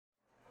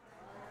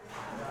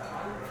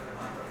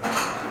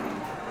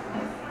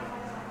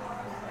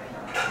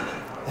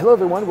Hello,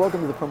 everyone.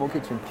 Welcome to the Promo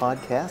Kitchen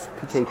Podcast.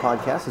 PK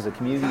Podcast is a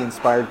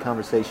community-inspired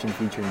conversation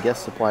featuring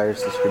guest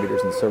suppliers,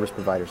 distributors, and service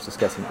providers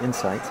discussing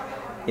insights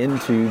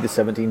into the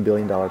 $17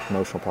 billion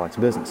promotional products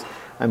business.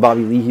 I'm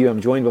Bobby Lehue. I'm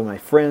joined by my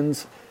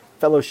friends,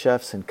 fellow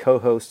chefs, and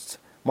co-hosts,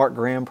 Mark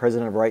Graham,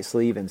 president of Right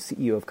Sleeve and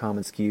CEO of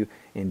commonsku,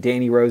 and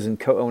Danny Rosen,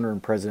 co-owner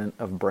and president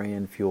of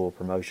Brand Fuel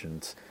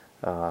Promotions.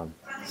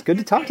 It's good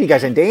to talk to you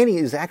guys. And Danny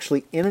is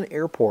actually in an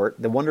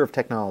airport, the wonder of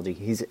technology.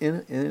 He's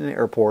in an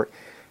airport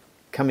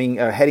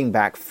heading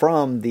back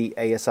from the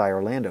ASI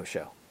Orlando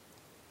show.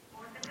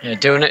 Yeah,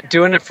 doing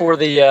it for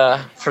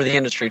the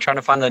industry, trying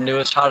to find the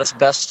newest, hottest,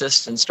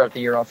 bestest, and start the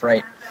year off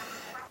right.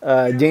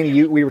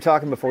 Danny, we were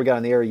talking before we got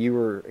on the air. You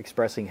were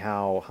expressing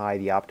how high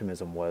the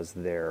optimism was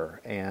there,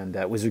 and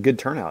it was a good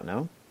turnout.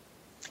 No?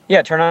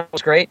 Yeah, turnout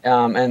was great,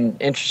 and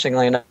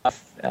interestingly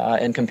enough,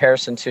 in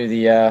comparison to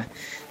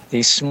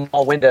the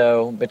small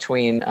window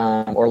between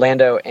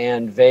Orlando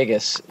and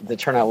Vegas, the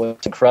turnout was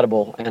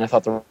incredible, and I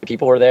thought the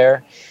people were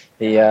there.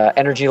 The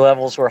energy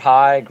levels were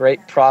high,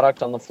 great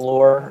product on the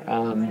floor,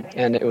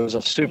 and it was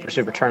a super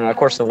turnout. Of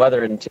course, the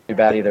weather isn't too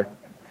bad either.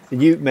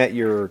 You met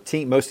your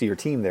team, most of your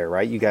team there,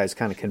 right? You guys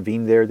kind of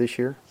convened there this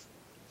year?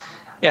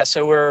 Yeah,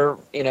 so we're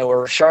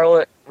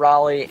Charlotte,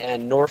 Raleigh,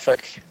 and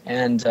Norfolk,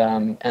 and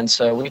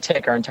so we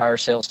take our entire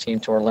sales team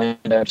to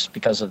Orlando just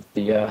because of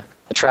the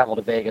travel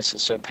to Vegas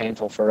is so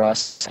painful for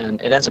us, and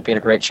it ends up being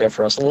a great show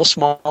for us. A little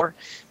smaller,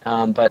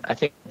 but I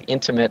think the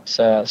intimate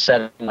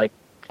setting like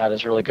that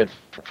is really good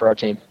for our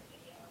team.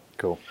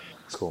 Cool.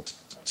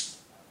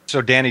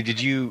 So, Danny, did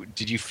you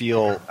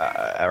feel,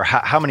 or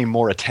how many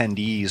more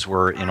attendees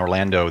were in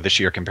Orlando this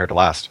year compared to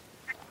last?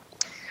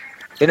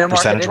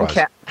 Mark,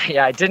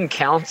 I didn't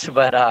count,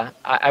 but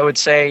I would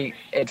say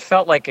it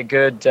felt like a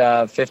good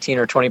 15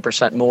 or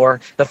 20%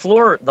 more. The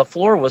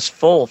floor was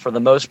full for the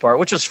most part,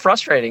 which was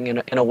frustrating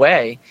in a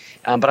way,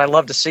 but I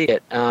love to see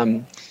it.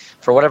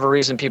 For whatever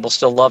reason, people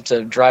still love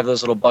to drive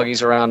those little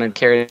buggies around and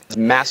carry these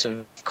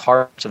massive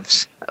carts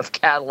of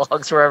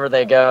catalogs wherever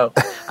they go.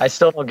 I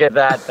still don't get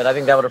that, but I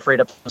think that would have freed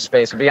up some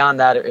space. Beyond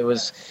that, it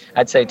was,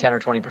 I'd say, 10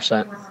 or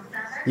 20%.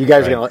 You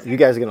guys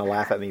are gonna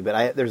laugh at me,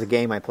 but there's a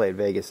game I play at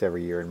Vegas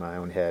every year in my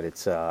own head.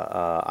 It's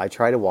I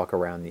try to walk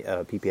around the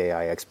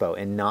PPAI Expo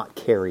and not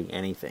carry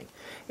anything,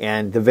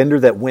 and the vendor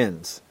that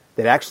wins,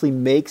 that actually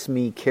makes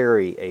me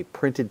carry a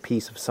printed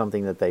piece of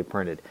something that they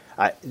printed,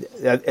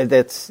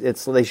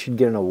 they should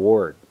get an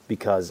award,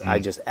 because I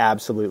just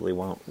absolutely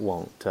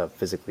won't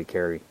physically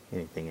carry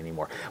anything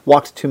anymore.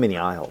 Walked too many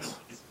aisles.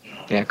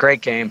 Yeah,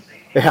 great game.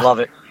 Yeah. Love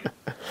it.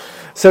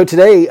 So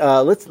today,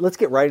 let's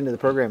get right into the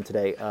program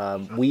today.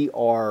 We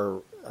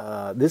are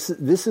this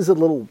is a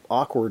little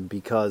awkward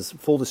because,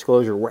 full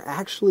disclosure, we're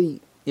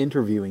actually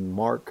interviewing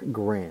Mark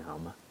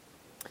Graham.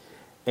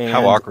 And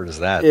how awkward is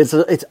that?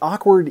 It's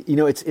awkward.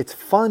 It's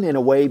fun in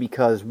a way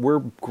because we're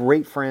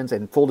great friends,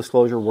 and full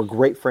disclosure, we're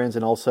great friends,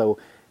 and also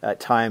at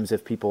times,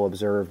 if people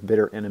observe,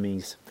 bitter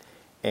enemies.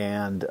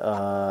 And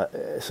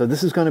so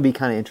this is going to be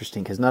kind of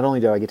interesting because not only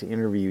do I get to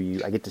interview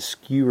you, I get to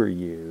skewer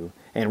you,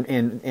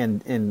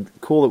 and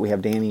cool that we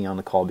have Danny on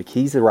the call because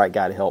he's the right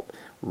guy to help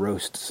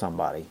roast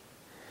somebody.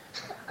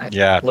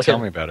 Yeah, tell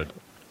me about it.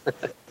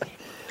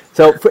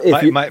 So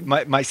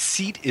my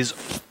seat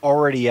is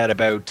already at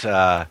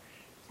about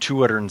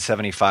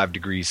 275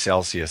 degrees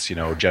Celsius,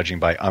 judging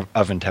by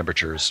oven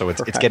temperatures. So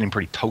it's getting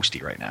pretty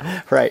toasty right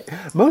now. Right.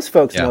 Most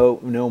folks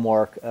know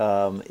Mark.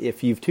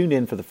 If you've tuned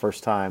in for the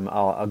first time,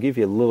 I'll give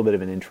you a little bit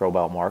of an intro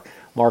about Mark.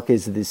 Mark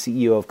is the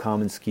CEO of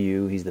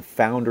commonsku. He's the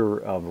founder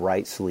of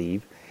Right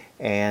Sleeve.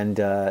 And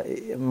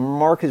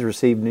Mark has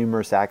received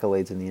numerous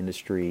accolades in the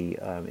industry,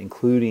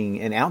 including,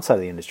 and outside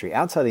of the industry.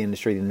 Outside of the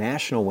industry, the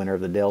national winner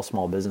of the Dell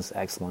Small Business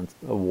Excellence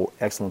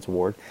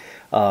Award.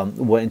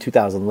 In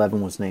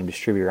 2011 was named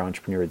Distributor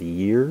Entrepreneur of the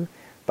Year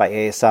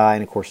by ASI,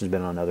 and of course has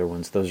been on other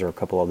ones. Those are a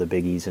couple of the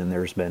biggies, and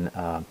there's been,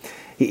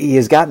 he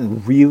has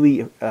gotten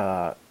really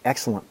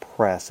excellent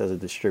press as a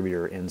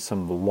distributor in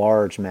some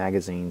large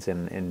magazines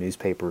and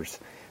newspapers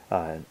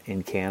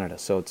in Canada.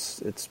 So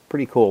it's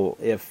pretty cool.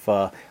 If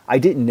I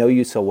didn't know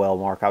you so well,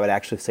 Mark, I would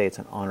actually say it's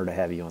an honor to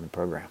have you on the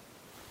program.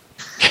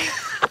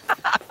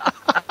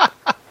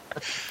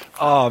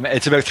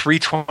 It's about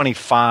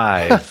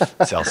 325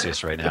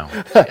 Celsius right now.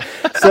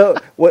 So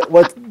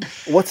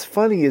what's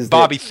funny is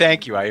Bobby,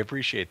 thank you. I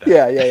appreciate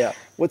that. Yeah.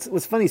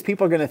 What's funny is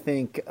people are going to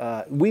think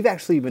we've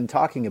actually been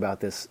talking about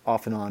this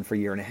off and on for a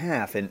year and a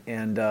half,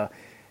 and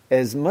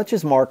as much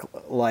as Mark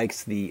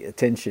likes the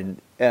attention,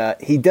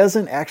 he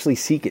doesn't actually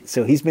seek it.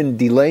 So he's been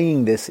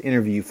delaying this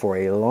interview for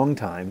a long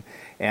time.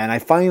 And I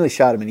finally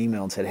shot him an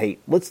email and said, hey,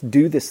 let's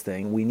do this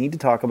thing. We need to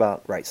talk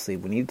about Right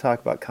Sleeve. We need to talk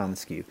about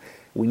commonsku.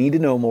 We need to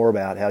know more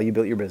about how you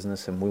built your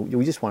business, and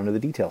we just want to know the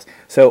details.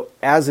 So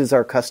as is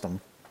our custom,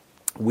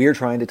 we're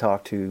trying to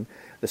talk to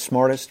the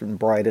smartest and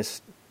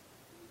brightest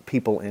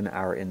people in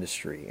our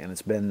industry. And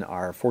it's been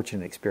our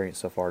fortunate experience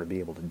so far to be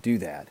able to do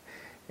that.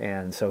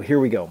 And so here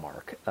we go,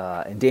 Mark.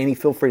 And Danny,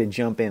 feel free to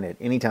jump in at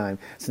any time.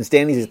 Since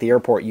Danny's at the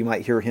airport, you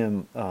might hear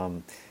him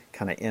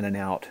kind of in and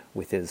out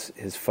with his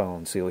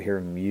phone, so you'll hear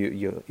him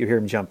you'll hear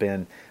him jump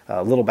in,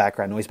 a little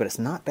background noise, but it's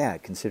not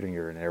bad considering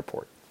you're in an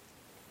airport.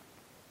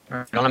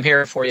 And I'm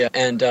here for you.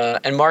 And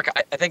Mark,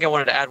 I think I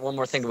wanted to add one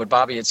more thing to what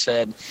Bobby had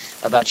said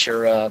about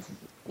your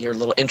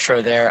little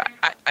intro there.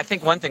 I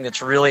think one thing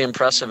that's really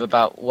impressive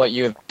about what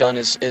you have done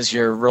is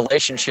your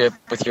relationship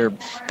with your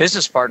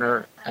business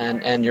partner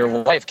and your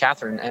wife,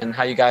 Catherine, and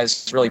how you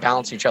guys really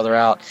balance each other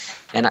out.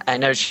 And I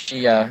know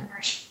she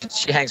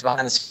hangs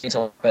behind the scenes a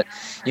lot, but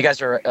you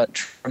guys are a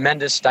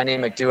tremendous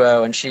dynamic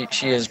duo, and she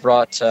has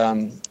brought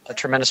a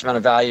tremendous amount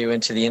of value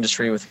into the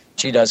industry with what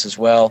she does as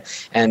well.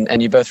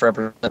 And you both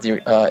represent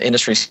the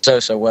industry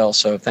so well.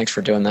 So thanks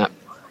for doing that.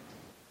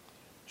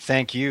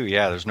 Thank you.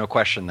 Yeah, there's no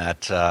question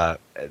that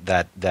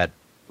that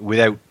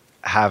without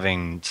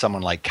having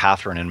someone like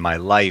Catherine in my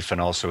life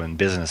and also in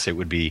business, it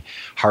would be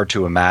hard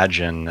to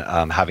imagine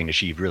having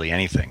achieved really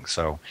anything.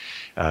 So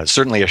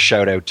certainly a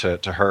shout out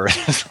to her.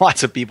 There's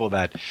lots of people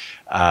that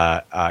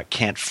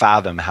can't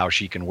fathom how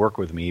she can work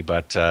with me,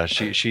 but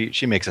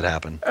she makes it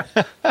happen.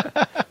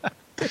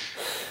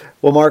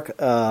 Well, Mark,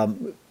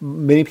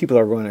 many people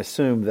are going to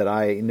assume that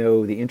I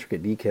know the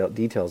intricate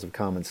details of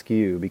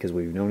commonsku because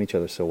we've known each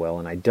other so well,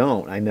 and I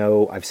don't. I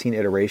know I've seen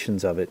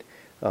iterations of it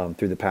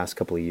through the past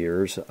couple of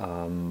years,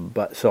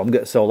 but so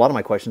a lot of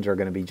my questions are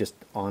going to be just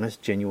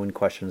honest, genuine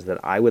questions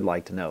that I would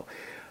like to know.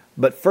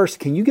 But first,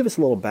 can you give us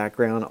a little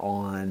background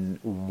on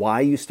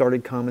why you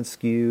started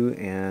commonsku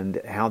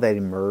and how that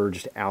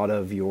emerged out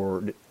of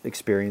your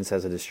experience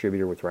as a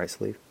distributor with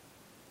RightSleeve?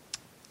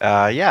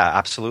 Yeah,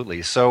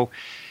 absolutely. So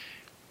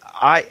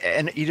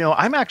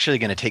I'm actually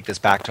going to take this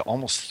back to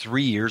almost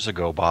 3 years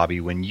ago,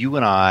 Bobby, when you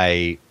and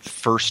I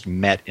first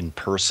met in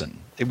person.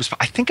 It was,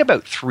 I think,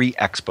 about 3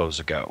 expos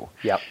ago.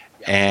 Yep.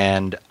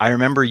 And I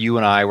remember you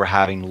and I were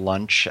having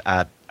lunch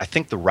at, I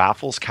think, the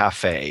Raffles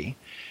Cafe,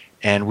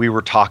 and we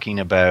were talking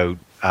about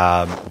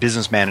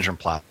business management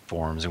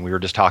platforms, and we were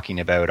just talking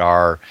about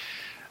our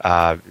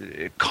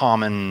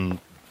common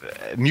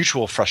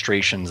mutual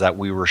frustrations that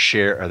we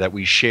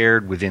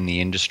shared within the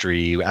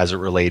industry as it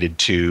related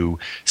to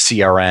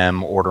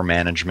CRM, order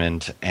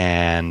management,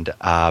 and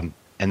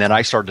then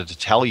I started to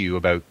tell you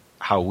about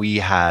how we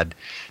had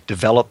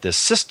developed this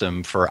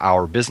system for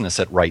our business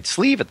at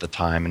RightSleeve at the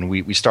time, and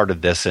we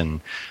started this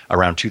in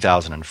around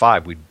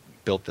 2005. We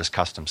built this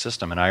custom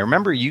system, and I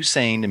remember you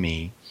saying to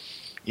me,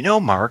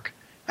 Mark,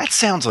 that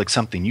sounds like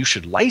something you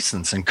should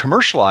license and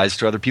commercialize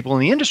to other people in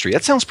the industry.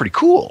 That sounds pretty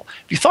cool.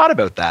 Have you thought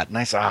about that? And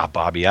I said,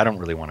 Bobby, I don't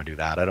really want to do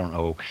that. I don't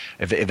know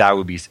if that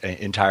would be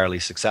entirely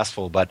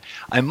successful. But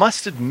I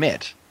must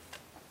admit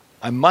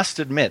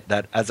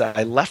that as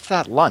I left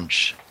that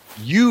lunch,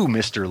 you,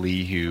 Mr.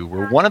 Leahy,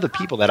 were one of the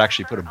people that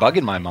actually put a bug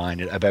in my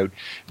mind about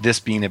this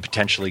being a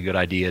potentially good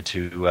idea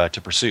to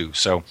pursue.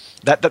 So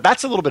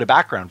that's a little bit of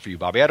background for you,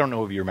 Bobby. I don't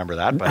know if you remember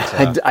that,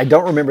 but I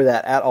don't remember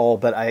that at all.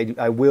 But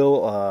I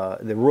will.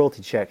 The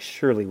royalty check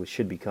surely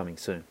should be coming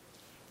soon.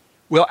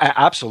 Well,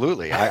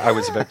 absolutely. I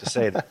was about to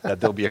say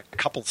that there'll be a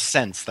couple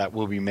cents that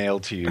will be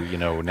mailed to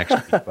you, next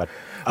week. But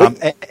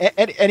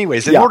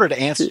anyways, in order to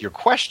answer your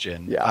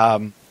question,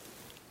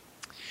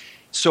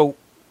 so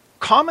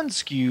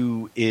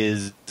commonsku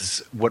is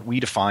what we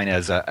define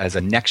as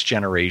a next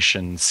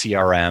generation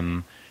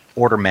CRM,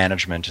 order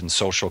management, and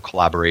social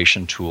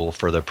collaboration tool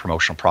for the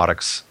promotional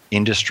products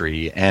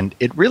industry. And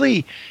it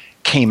really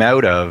came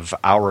out of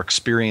our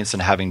experience in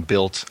having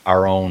built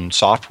our own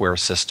software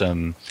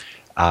system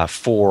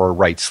for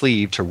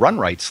RightSleeve to run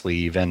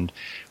RightSleeve. And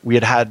we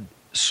had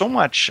so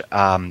much,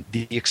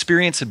 the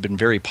experience had been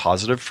very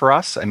positive for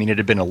us. I mean, it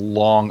had been a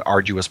long,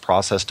 arduous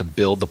process to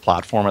build the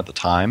platform at the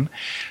time,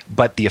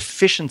 but the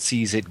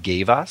efficiencies it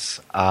gave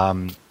us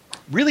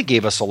really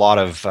gave us a lot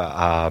of,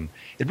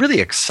 it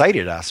really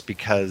excited us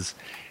because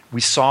we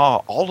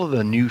saw all of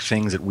the new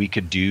things that we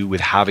could do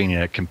with having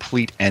a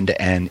complete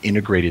end-to-end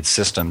integrated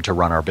system to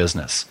run our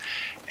business.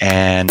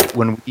 And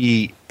when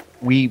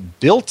we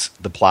built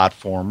the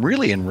platform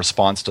really in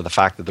response to the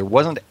fact that there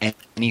wasn't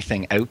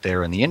anything out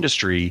there in the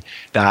industry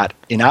that,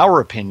 in our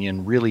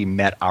opinion, really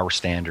met our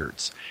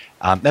standards.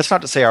 That's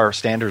not to say our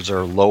standards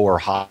are low or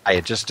high.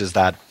 It just is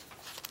that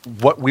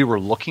what we were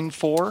looking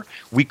for,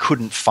 we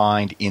couldn't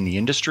find in the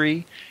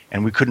industry,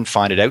 and we couldn't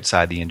find it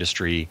outside the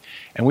industry.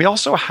 And we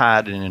also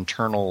had an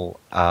internal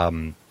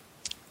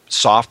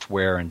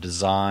software and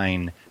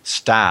design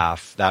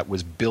staff that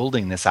was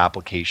building this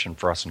application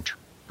for us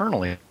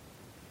internally.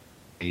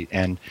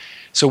 And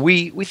so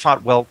we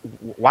thought, well,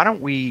 why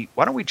don't we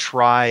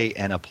try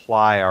and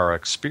apply our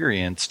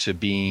experience to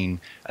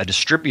being a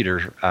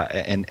distributor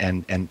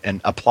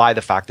and apply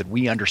the fact that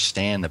we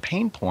understand the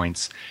pain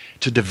points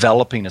to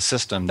developing a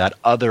system that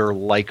other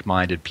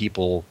like-minded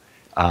people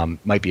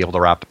might be able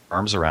to wrap their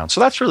arms around. So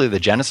that's really the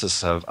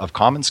genesis of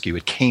commonsku.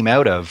 It came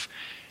out of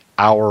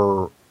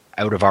our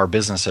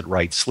business at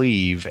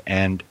RightSleeve,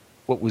 and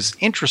what was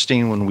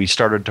interesting when we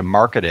started to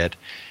market it,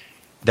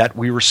 that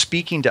we were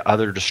speaking to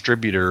other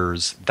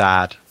distributors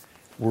that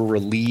were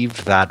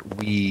relieved that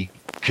we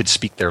could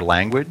speak their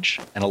language.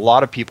 And a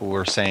lot of people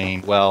were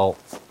saying, well,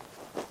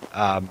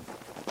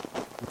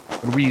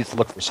 when we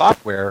look for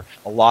software,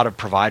 a lot of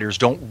providers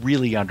don't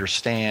really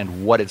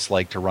understand what it's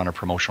like to run a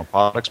promotional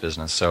products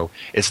business. So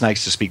it's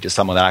nice to speak to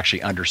someone that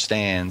actually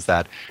understands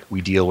that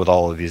we deal with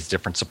all of these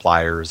different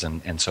suppliers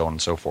and so on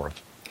and so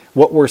forth.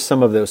 What were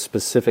some of those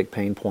specific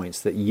pain points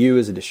that you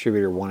as a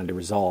distributor wanted to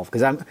resolve?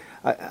 Because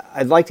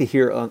I'd like to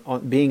hear,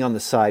 on being on the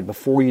side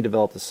before you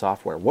developed the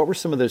software, what were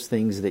some of those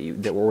things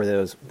that were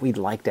those we'd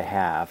like to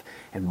have,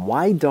 and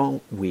why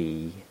don't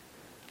we?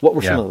 What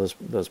were some of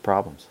those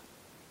problems?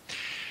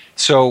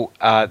 So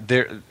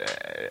there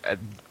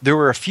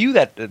were a few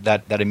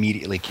that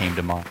immediately came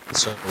to mind.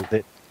 So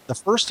the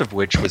first of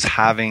which was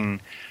having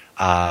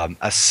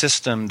a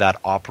system that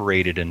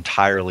operated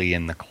entirely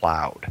in the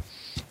cloud.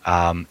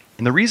 And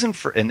the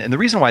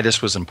reason why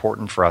this was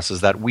important for us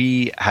is that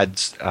we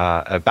had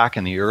back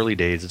in the early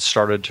days, it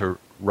started to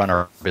run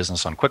our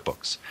business on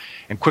QuickBooks,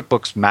 and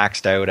QuickBooks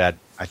maxed out at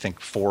I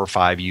think 4 or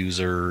 5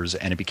 users,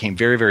 and it became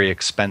very, very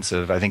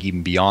expensive. I think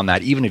even beyond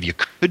that, even if you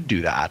could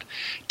do that,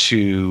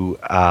 to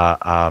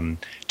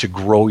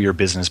grow your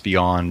business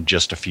beyond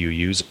just a few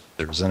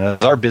users. And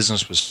as our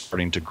business was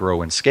starting to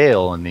grow and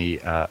scale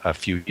a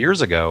few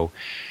years ago,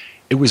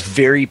 it was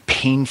very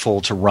painful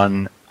to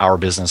run our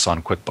business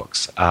on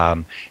QuickBooks.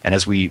 And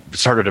as we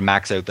started to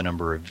max out the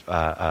number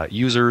of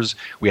users,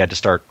 we had to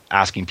start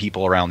asking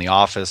people around the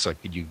office, like,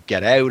 could you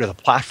get out of the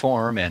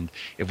platform? And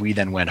if we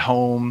then went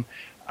home,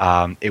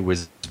 it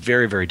was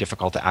very, very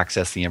difficult to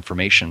access the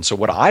information. So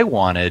what I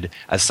wanted,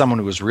 as someone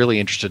who was really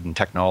interested in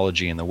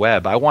technology and the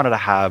web, I wanted to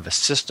have a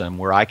system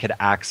where I could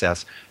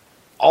access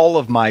all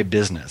of my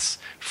business,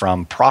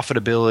 from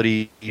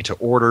profitability to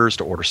orders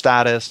to order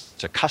status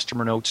to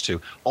customer notes to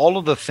all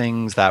of the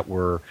things that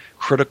were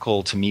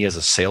critical to me as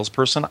a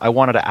salesperson. I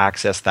wanted to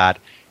access that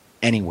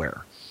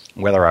anywhere,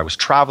 whether I was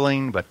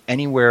traveling, but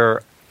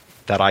anywhere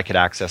that I could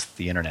access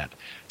the internet.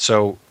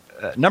 So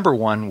number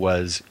one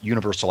was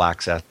universal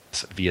access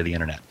via the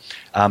internet.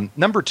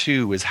 Number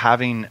two is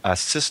having a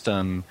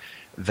system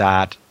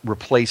that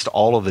replaced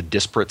all of the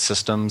disparate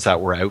systems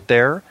that were out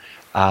there.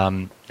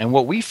 And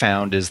what we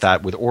found is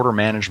that with order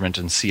management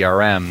and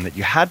CRM, that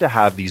you had to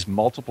have these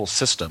multiple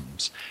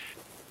systems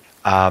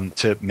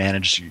to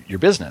manage your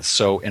business.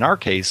 So in our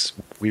case,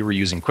 we were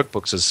using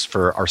QuickBooks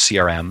for our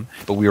CRM,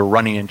 but we were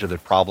running into the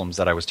problems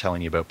that I was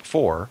telling you about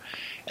before.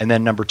 And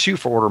then number two,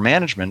 for order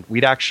management,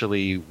 we'd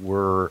actually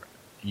were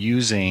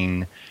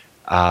using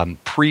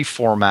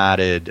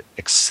pre-formatted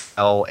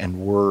Excel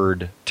and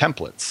Word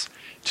templates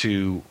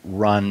to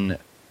run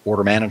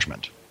order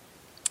management.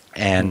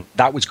 And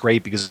that was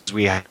great because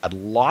we had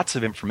lots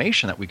of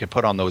information that we could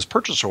put on those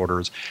purchase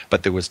orders,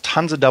 but there was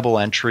tons of double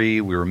entry.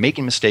 We were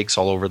making mistakes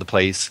all over the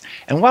place.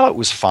 And while it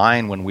was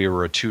fine when we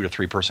were a 2 to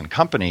 3 person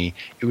company,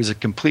 it was a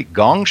complete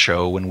gong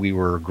show when we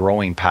were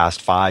growing past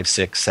 5,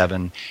 6,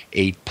 7,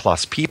 8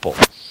 plus people.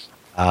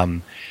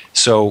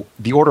 So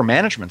the order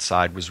management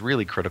side was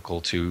really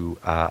critical to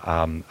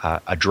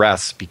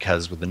address,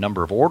 because with the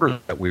number of orders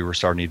that we were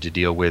starting to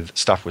deal with,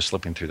 stuff was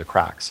slipping through the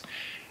cracks.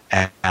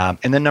 And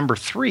then number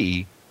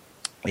three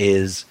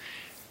is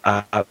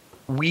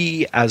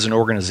we as an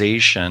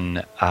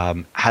organization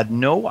had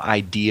no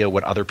idea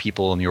what other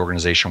people in the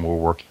organization were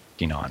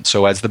working on.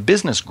 So as the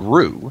business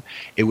grew,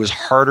 it was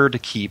harder to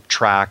keep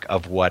track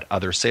of what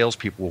other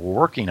salespeople were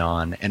working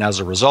on. And as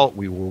a result,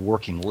 we were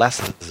working less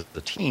as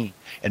a team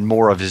and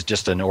more of as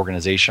just an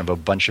organization of a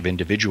bunch of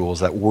individuals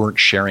that weren't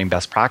sharing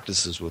best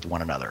practices with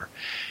one another.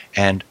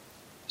 And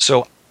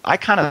so I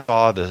kind of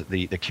saw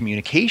the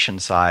communication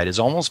side as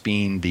almost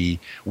being the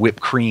whipped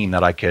cream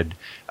that I could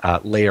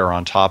layer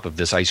on top of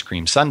this ice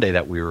cream sundae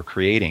that we were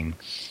creating.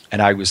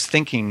 And I was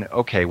thinking,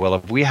 okay, well,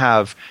 if we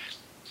have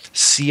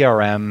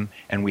CRM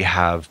and we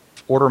have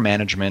order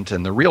management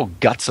and the real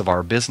guts of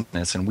our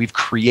business, and we've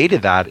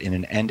created that in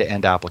an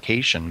end-to-end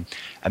application,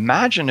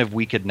 imagine if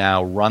we could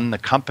now run the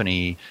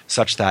company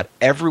such that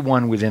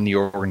everyone within the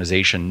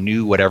organization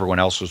knew what everyone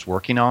else was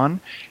working on.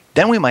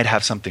 Then we might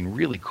have something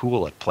really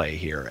cool at play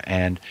here.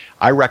 And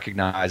I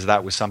recognize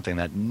that was something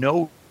that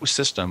no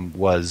system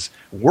was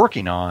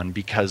working on,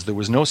 because there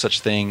was no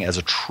such thing as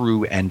a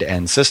true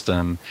end-to-end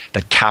system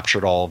that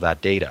captured all of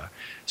that data.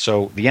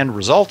 So the end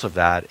result of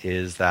that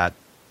is that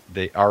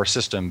our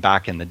system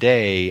back in the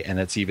day, and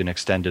it's even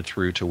extended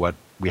through to what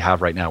we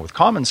have right now with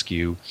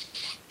commonsku,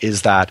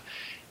 is that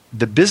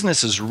the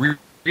business is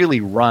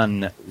really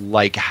run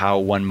like how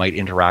one might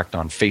interact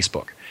on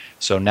Facebook.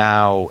 So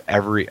now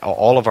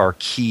all of our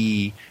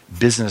key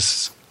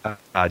business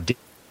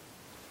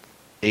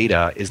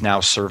data is now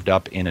served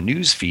up in a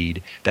news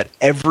feed that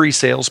every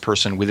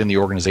salesperson within the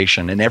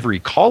organization and every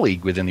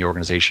colleague within the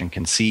organization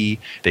can see.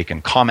 They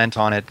can comment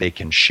on it. They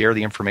can share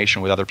the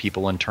information with other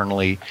people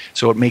internally.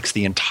 So it makes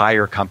the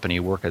entire company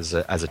work as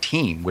a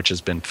team, which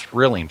has been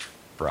thrilling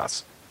for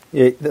us.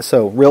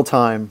 So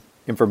real-time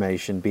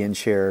information being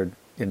shared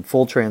in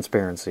full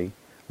transparency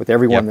with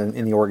everyone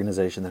in the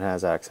organization that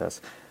has access,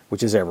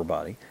 which is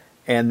everybody.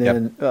 And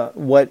then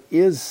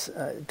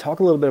talk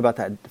a little bit about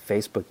that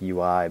Facebook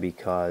UI,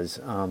 because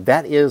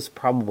that is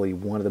probably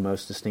one of the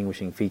most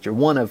distinguishing features,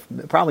 one of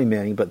probably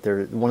many, but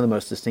they're one of the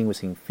most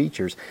distinguishing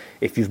features.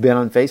 If you've been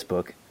on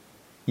Facebook,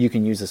 you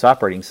can use this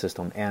operating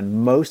system,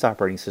 and most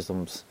operating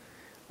systems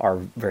are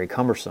very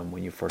cumbersome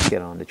when you first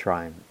get on to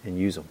try and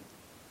use them.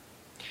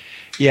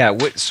 Yeah,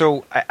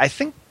 so I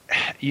think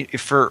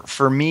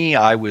for me,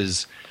 I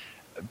was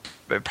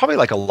probably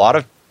like a lot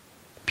of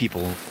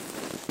people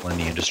in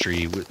the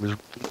industry was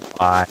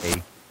by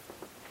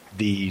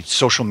the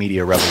social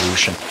media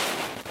revolution.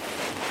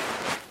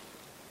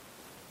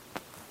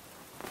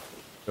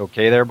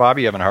 Okay there,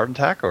 Bobby? You having a heart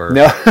attack? Or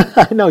no,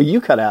 no, you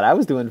cut out. I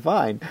was doing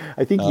fine.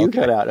 I think you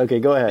cut out. Okay,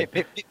 go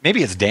ahead.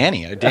 Maybe it's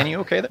Danny. Danny, you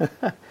okay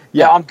there?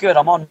 Yeah, I'm good.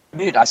 I'm on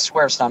mute. I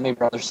swear it's not me,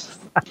 brothers.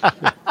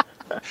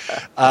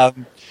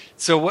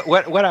 So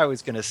what I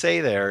was going to say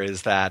there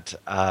is that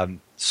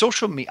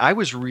social media. I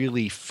was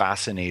really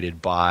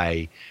fascinated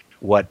by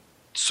what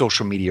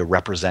social media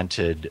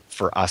represented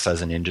for us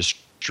as an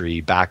industry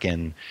back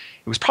in.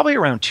 It was probably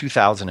around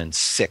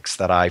 2006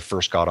 that I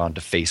first got onto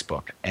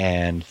Facebook,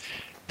 and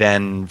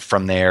then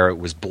from there it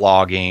was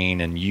blogging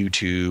and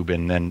YouTube,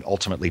 and then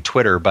ultimately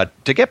Twitter.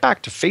 But to get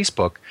back to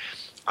Facebook,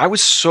 I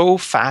was so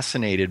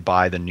fascinated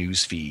by the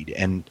news feed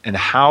and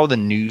how the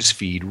news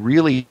feed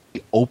really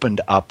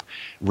opened up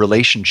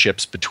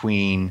relationships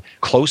between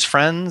close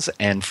friends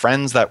and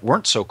friends that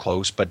weren't so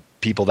close, but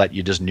people that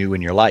you just knew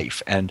in your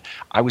life. And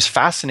I was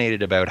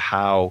fascinated about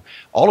how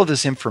all of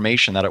this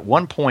information that at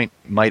one point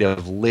might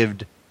have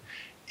lived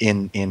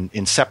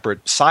in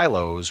separate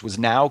silos was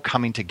now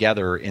coming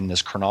together in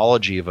this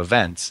chronology of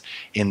events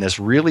in this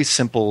really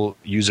simple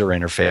user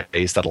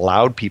interface that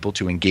allowed people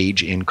to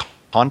engage in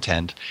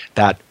content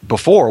that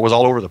before was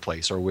all over the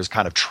place or was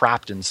kind of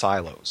trapped in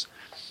silos.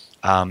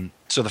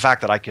 So the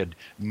fact that I could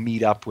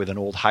meet up with an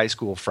old high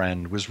school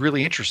friend was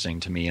really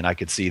interesting to me, and I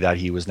could see that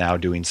he was now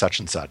doing such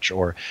and such,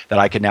 or that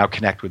I could now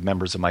connect with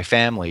members of my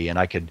family and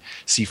I could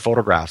see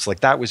photographs. Like,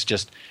 that was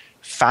just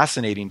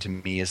fascinating to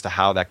me as to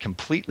how that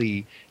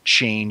completely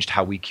changed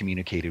how we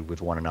communicated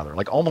with one another,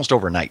 like almost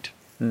overnight.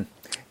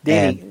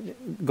 Danny,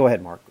 go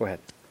ahead, Mark. Go ahead.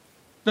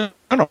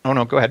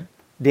 No, go ahead.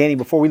 Danny,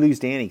 before we lose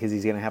Danny, because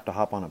he's going to have to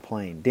hop on a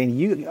plane. Danny,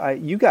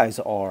 you guys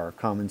are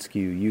commonsku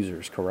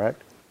users,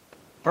 correct?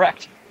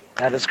 Correct.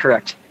 That is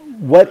correct.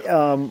 What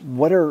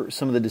are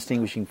some of the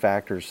distinguishing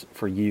factors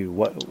for you?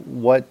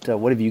 What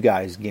have you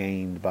guys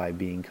gained by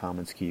being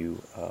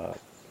commonsku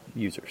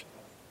users?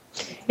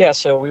 Yeah,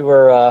 so we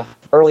were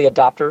early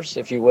adopters,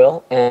 if you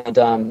will, and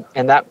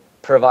that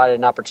provided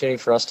an opportunity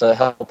for us to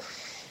help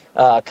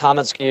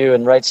commonsku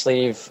and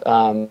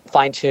RightSleeve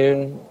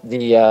fine-tune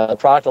the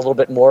product a little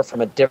bit more from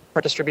a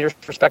different distributor's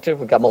perspective.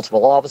 We've got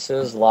multiple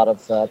offices, a lot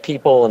of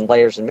people and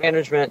layers in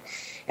management,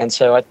 and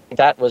so I think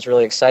that was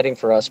really exciting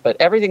for us. But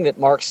everything that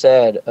Mark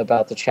said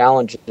about the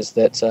challenges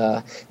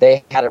that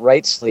they had at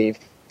RightSleeve,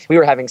 we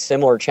were having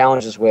similar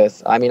challenges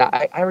with. I mean,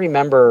 I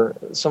remember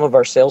some of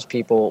our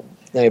salespeople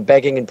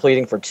begging and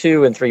pleading for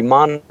 2 and 3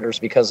 monitors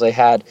because they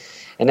had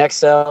an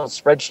Excel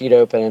spreadsheet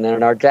open,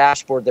 and our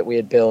dashboard that we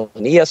had built,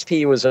 and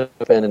ESP was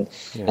open, and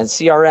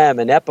CRM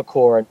and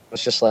Epicor. And it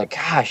was just like,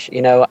 gosh,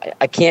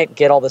 I can't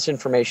get all this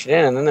information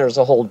in. And then there's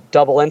a whole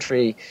double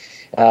entry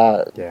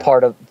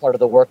part of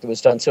the work that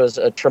was done. So it was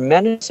a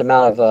tremendous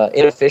amount of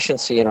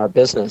inefficiency in our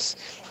business.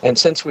 And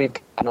since we've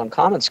gotten on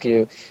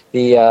commonsku,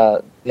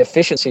 the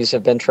efficiencies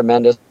have been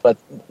tremendous. But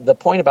the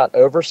point about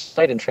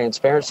oversight and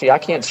transparency, I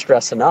can't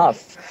stress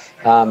enough.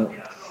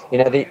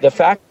 The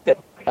fact that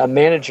a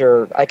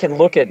manager, I can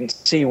look at and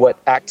see what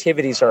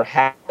activities are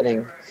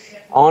happening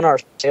on our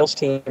sales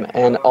team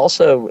and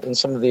also in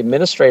some of the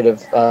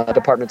administrative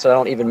departments that I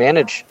don't even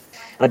manage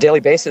on a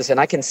daily basis. And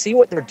I can see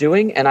what they're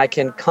doing, and I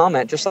can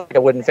comment just like I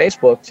would in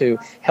Facebook to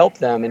help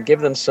them and give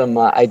them some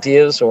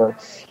ideas or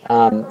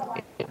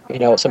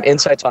some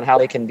insights on how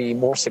they can be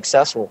more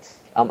successful.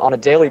 On a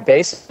daily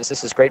basis,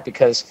 this is great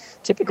because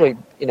typically,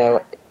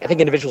 I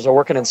think individuals are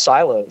working in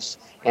silos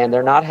and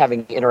they're not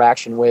having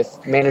interaction with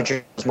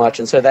managers as much.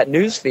 And so that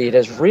news feed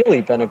has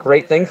really been a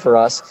great thing for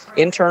us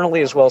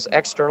internally as well as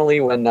externally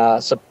when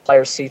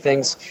suppliers see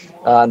things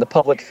in the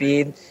public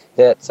feed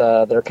that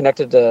are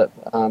connected to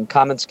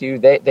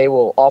commonsku. They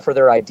will offer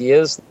their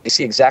ideas. They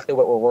see exactly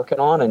what we're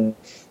working on, and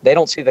they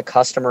don't see the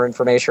customer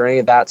information or any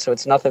of that. So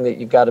it's nothing that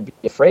you've got to be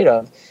afraid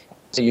of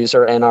as a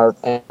user, and our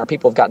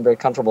people have gotten very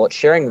comfortable at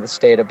sharing this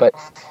data. But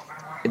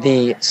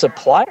the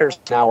suppliers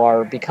now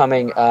are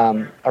becoming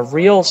a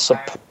real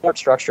support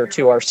structure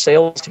to our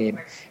sales team.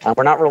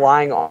 We're not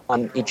relying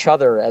on each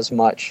other as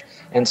much.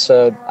 And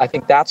so I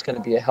think that's going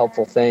to be a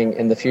helpful thing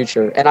in the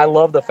future. And I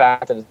love the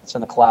fact that it's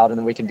in the cloud and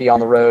that we can be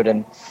on the road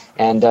and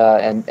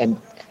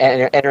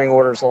entering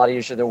orders a lot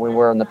easier than we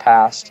were in the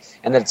past,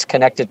 and that it's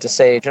connected to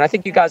Sage. And I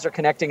think you guys are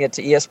connecting it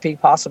to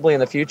ESP possibly in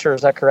the future.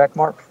 Is that correct,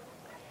 Mark?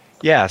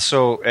 Yeah,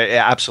 so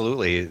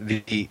absolutely.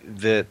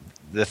 The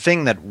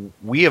thing that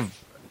we have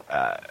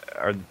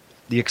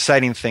the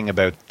exciting thing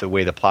about the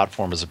way the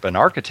platform has been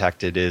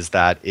architected is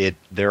that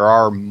there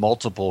are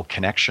multiple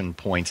connection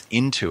points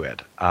into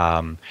it.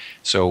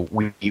 So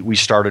we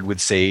started with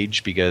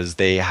Sage because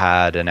they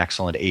had an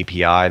excellent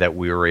API that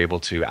we were able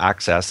to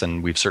access,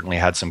 and we've certainly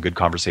had some good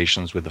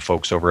conversations with the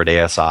folks over at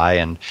ASI.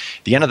 And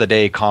at the end of the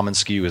day,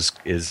 commonsku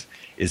is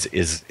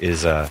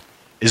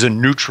a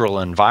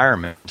neutral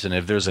environment, and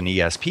if there's an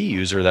ESP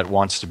user that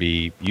wants to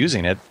be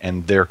using it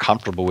and they're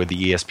comfortable with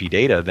the ESP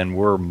data, then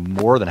we're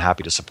more than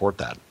happy to support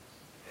that.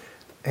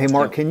 Hey,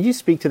 Mark, can you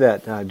speak to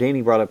that?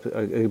 Danny brought up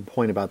a good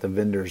point about the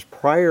vendors.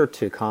 Prior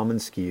to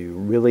commonsku,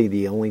 really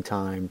the only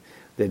time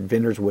that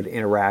vendors would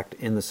interact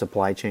in the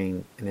supply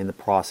chain and in the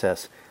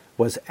process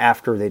was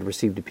after they'd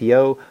received a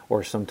PO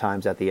or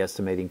sometimes at the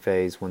estimating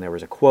phase when there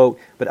was a quote.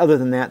 But other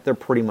than that, they're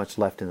pretty much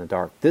left in the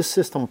dark. This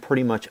system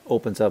pretty much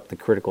opens up the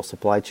critical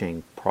supply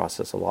chain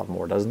process a lot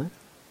more, doesn't it?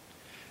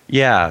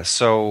 Yeah,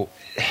 so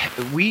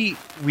we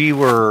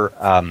were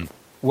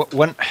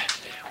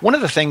one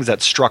of the things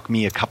that struck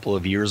me a couple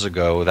of years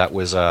ago that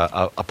was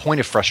a point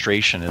of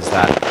frustration is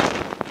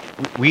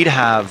that we'd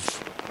have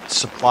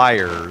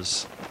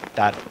suppliers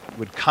that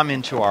would come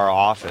into our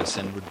office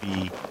and would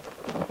be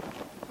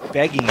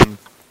begging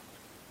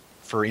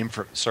for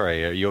info.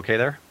 Sorry, are you okay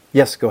there?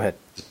 Yes, go ahead.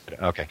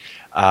 Okay.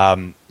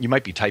 You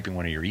might be typing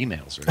one of your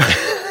emails.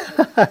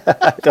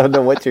 I don't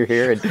know what you're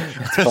hearing.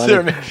 It's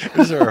funny.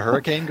 Is there a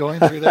hurricane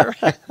going through there?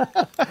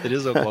 It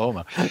is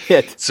Oklahoma.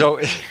 So,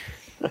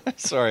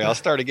 sorry, I'll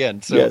start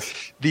again. So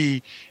yes.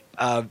 The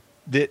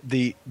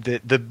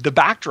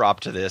backdrop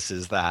to this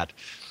is that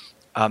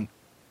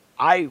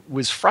I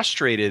was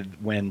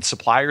frustrated when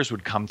suppliers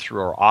would come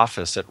through our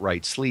office at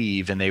Right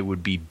Sleeve and they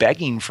would be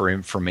begging for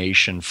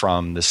information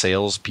from the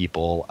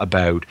salespeople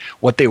about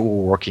what they were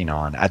working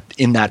on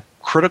in that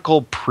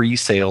critical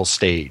pre-sale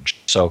stage.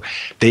 So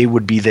they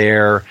would be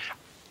there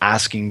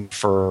asking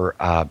for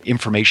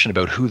information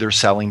about who they're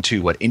selling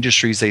to, what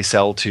industries they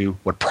sell to,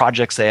 what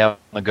projects they have on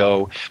the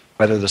go,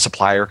 whether the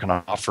supplier can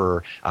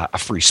offer a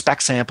free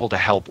spec sample to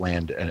help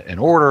land an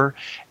order.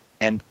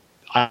 And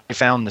I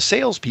found the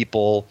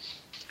salespeople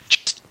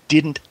just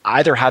didn't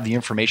either have the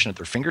information at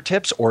their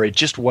fingertips or it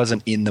just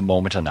wasn't in the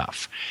moment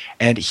enough.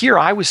 And here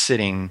I was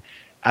sitting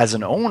as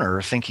an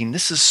owner thinking,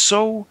 this is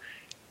so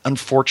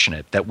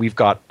unfortunate that we've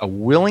got a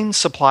willing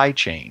supply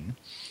chain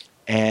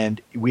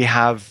and we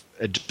have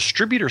a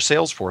distributor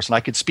sales force, and I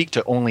could speak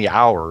to only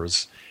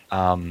ours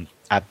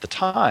at the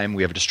time.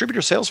 We have a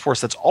distributor sales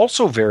force that's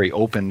also very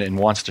open and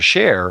wants to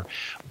share,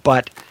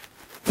 but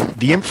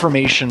the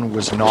information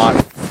was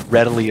not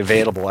readily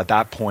available at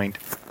that point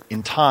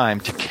in time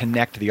to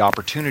connect the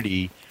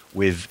opportunity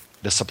with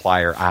the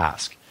supplier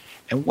ask.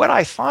 And what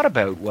I thought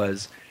about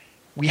was,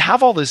 we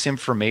have all this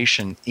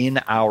information in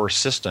our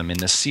system, in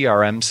the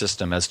CRM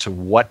system, as to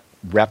what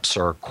reps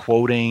are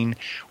quoting,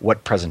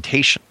 what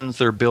presentations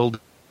they're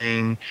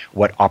building,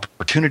 what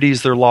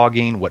opportunities they're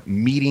logging, what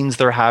meetings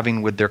they're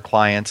having with their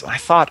clients. And I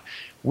thought,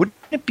 wouldn't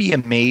it be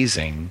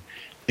amazing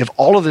if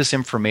all of this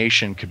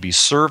information could be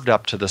served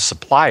up to the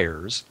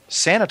suppliers,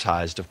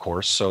 sanitized, of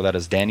course, so that,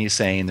 as Danny's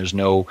saying, there's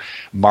no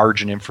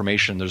margin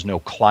information, there's no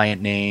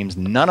client names,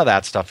 none of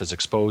that stuff is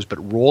exposed,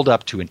 but rolled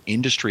up to an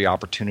industry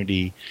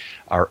opportunity,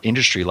 or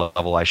industry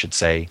level, I should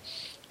say.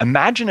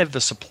 Imagine if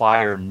the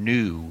supplier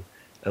knew,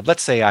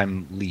 let's say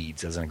I'm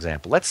Leeds as an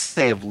example. Let's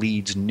say if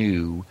Leeds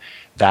knew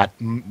that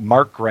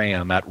Mark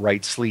Graham at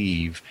Right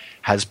Sleeve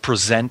has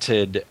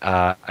presented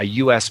a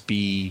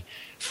USB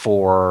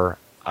for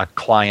a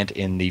client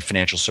in the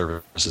financial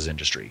services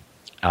industry.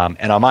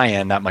 And on my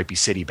end, that might be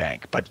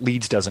Citibank, but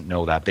Leeds doesn't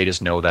know that. They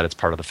just know that it's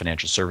part of the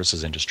financial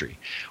services industry.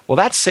 Well,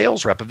 that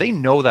sales rep, if they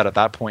know that at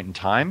that point in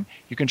time,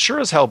 you can sure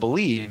as hell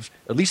believe,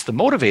 at least the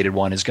motivated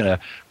one is going to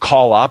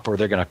call up or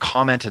they're going to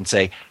comment and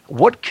say,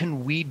 what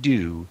can we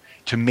do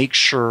to make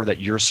sure that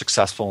you're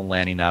successful in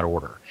landing that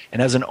order?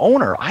 And as an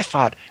owner, I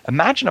thought,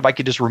 imagine if I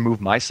could just remove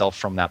myself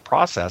from that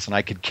process and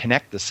I could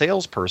connect the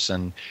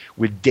salesperson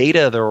with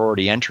data they're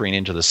already entering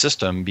into the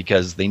system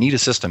because they need a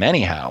system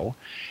anyhow,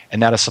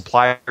 and that a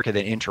supplier could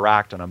then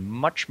interact on a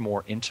much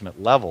more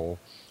intimate level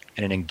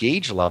and an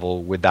engaged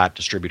level with that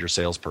distributor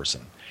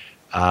salesperson.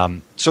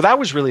 So that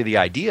was really the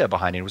idea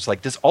behind it. It was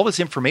like all this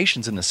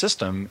information's in the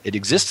system. It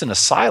exists in a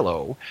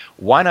silo.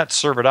 Why not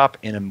serve it up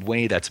in a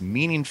way that's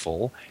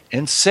meaningful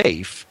and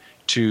safe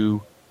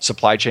to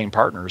supply chain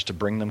partners to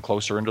bring them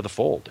closer into the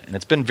fold? And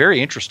it's been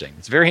very interesting.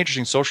 It's a very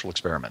interesting social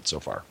experiment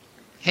so far.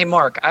 Hey,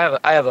 Mark, I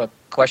have a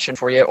question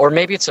for you, or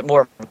maybe it's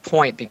more of a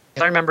point,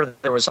 because I remember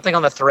there was something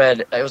on the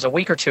thread, it was a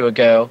week or two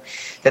ago,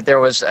 that there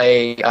was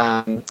a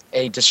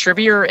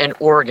distributor in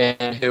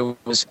Oregon who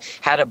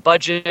had a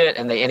budget,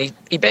 and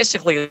he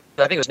basically, I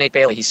think it was Nate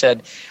Bailey, he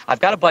said, I've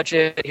got a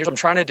budget, here's what I'm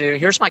trying to do,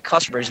 here's my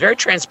customer. He's very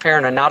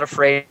transparent and not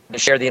afraid to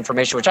share the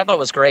information, which I thought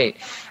was great.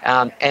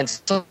 And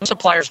some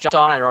suppliers jumped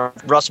on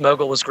it. Russ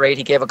Mogul was great.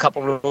 He gave a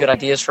couple really good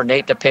ideas for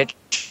Nate to pitch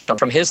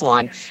from his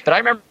line. But I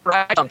remember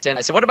I jumped in.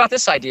 I said, what about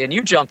this idea? And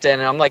you jumped in,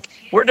 and I'm like,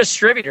 we're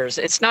distributors.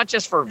 It's not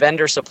just for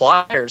vendor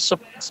suppliers. So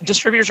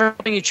distributors are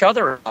helping each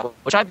other,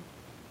 which I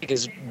think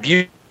is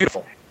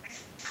beautiful.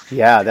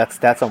 Yeah,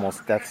 that's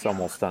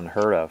almost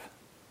unheard of.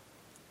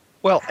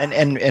 Well,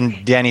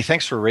 and Danny,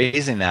 thanks for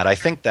raising that. I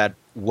think that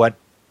what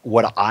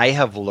I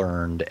have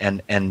learned,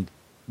 and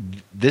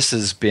this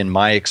has been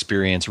my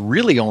experience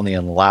really only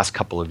in the last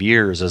couple of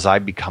years as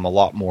I've become a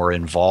lot more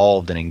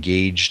involved and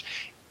engaged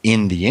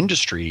in the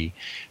industry,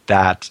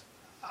 that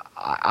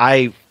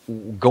I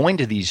going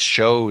to these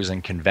shows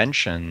and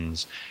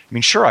conventions, I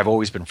mean, sure, I've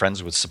always been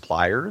friends with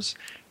suppliers,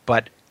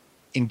 but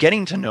in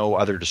getting to know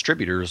other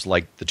distributors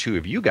like the two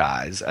of you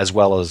guys, as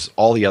well as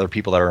all the other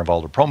people that are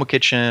involved with Promo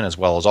Kitchen, as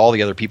well as all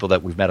the other people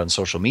that we've met on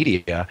social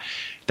media,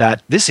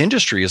 that this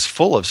industry is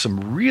full of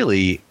some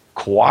really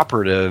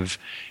cooperative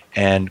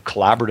and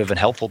collaborative and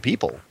helpful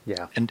people.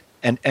 Yeah. And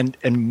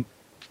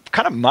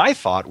kind of my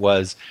thought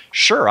was,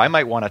 sure, I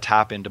might want to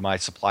tap into my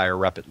supplier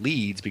rep at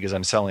Leeds because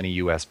I'm selling a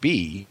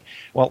USB.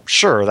 Well,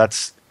 sure,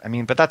 that's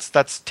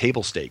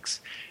table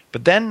stakes.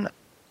 But then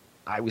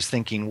I was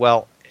thinking,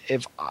 well,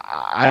 if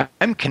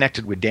I'm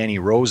connected with Danny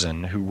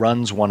Rosen, who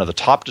runs one of the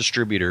top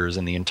distributors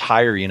in the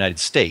entire United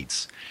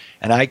States,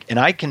 and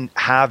I can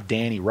have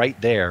Danny right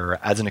there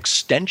as an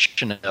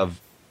extension of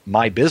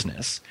my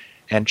business.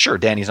 And sure,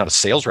 Danny's not a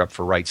sales rep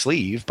for Right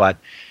Sleeve, but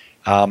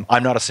I'm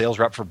not a sales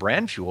rep for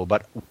Brand Fuel,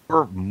 but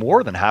we're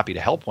more than happy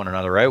to help one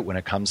another out when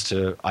it comes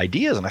to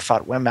ideas. And I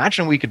thought, well,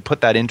 imagine we could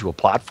put that into a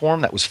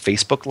platform that was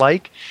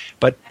Facebook-like,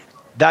 but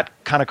that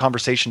kind of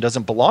conversation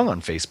doesn't belong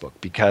on Facebook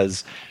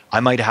because I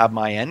might have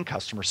my end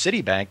customer,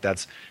 Citibank,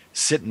 that's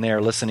sitting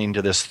there listening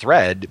to this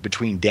thread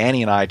between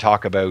Danny and I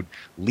talk about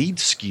lead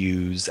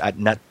SKUs at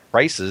net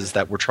prices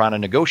that we're trying to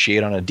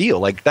negotiate on a deal.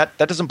 Like that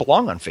doesn't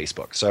belong on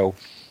Facebook. So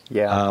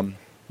yeah.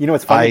 You know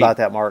what's funny about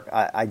that, Mark?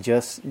 I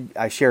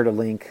shared a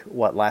link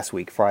last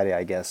week, Friday,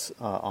 I guess,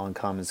 on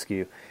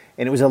commonsku,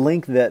 and it was a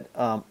link that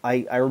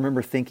I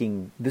remember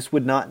thinking its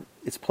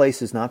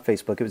place is not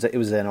Facebook. It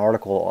was an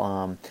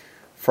article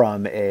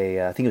from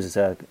I think it was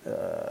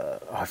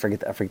I forget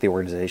the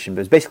organization, but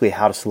it was basically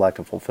how to select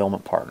a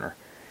fulfillment partner.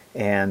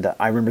 And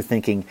I remember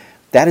thinking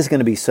that is going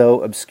to be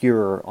so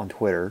obscure on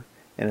Twitter,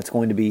 and it's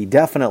going to be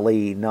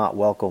definitely not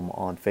welcome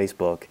on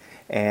Facebook.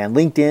 And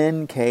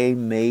LinkedIn,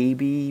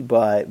 maybe,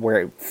 but where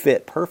it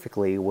fit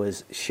perfectly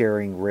was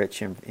sharing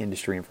rich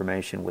industry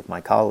information with my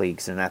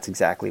colleagues, and that's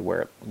exactly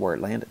where it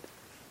landed.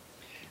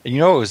 And you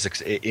know what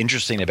was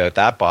interesting about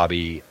that,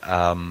 Bobby?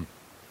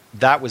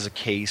 That was a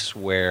case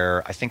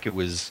where I think it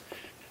was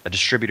a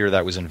distributor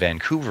that was in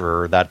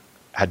Vancouver that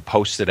had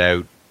posted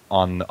out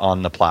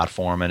on the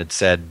platform, and it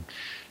said,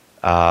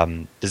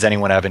 does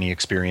anyone have any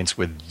experience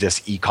with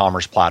this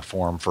e-commerce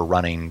platform for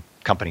running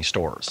company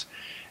stores?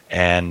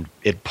 And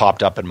it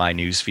popped up in my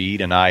news feed,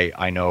 and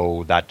I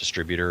know that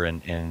distributor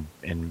in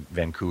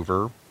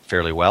Vancouver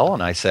fairly well.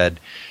 And I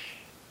said,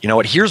 you know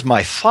what, here's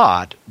my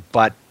thought,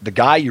 but the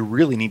guy you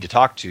really need to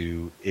talk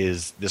to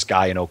is this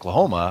guy in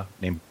Oklahoma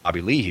named Bobby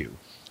Leahy.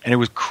 And it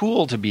was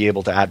cool to be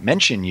able to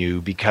mention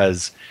you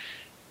because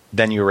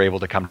then you were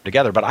able to come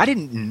together. But I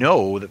didn't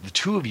know that the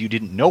two of you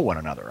didn't know one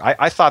another.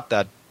 I thought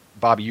that,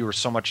 Bobby, you were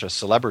so much a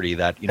celebrity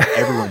that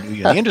everyone knew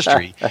you in the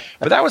industry.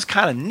 But that was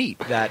kind of neat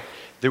that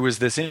there was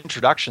this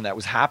introduction that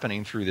was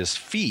happening through this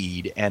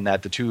feed, and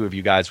that the two of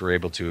you guys were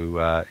able to,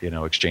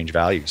 exchange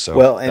value. So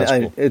well, and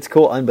cool. It's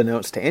cool,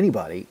 unbeknownst to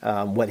anybody.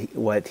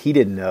 What he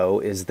didn't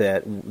know is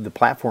that the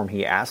platform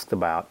he asked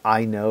about,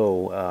 I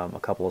know a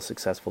couple of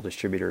successful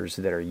distributors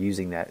that are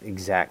using that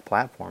exact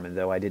platform, and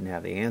though I didn't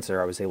have the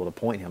answer, I was able to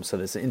point him. So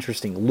this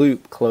interesting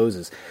loop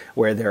closes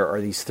where there are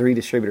these three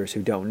distributors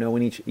who don't know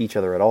each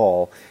other at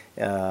all.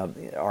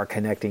 Are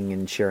connecting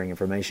and sharing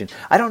information.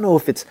 I don't know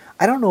if it's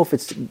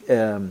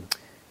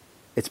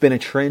been a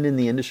trend in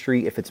the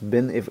industry. If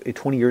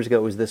 20 years ago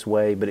it was this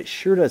way, but it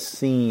sure does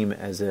seem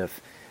as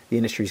if the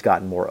industry's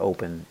gotten more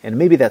open. And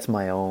maybe that's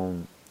my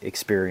own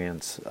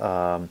experience,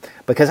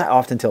 because I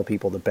often tell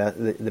people the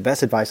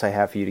best advice I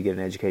have for you to get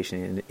an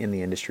education in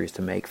the industry is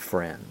to make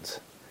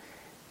friends.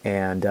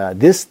 And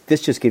this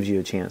just gives you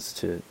a chance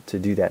to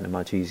do that in a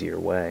much easier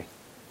way.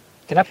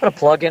 Can I put a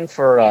plug in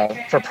for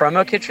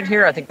Promo Kitchen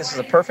here? I think this is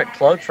a perfect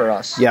plug for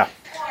us. Yeah.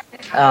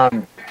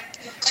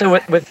 So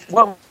with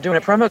what we're doing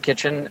at Promo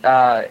Kitchen, the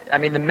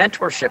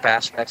mentorship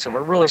aspects, so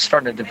we're really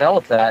starting to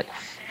develop that.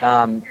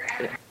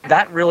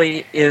 That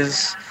really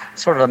is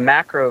sort of a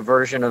macro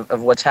version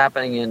of what's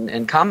happening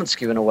in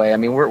commonsku in a way. I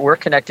mean, we're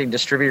connecting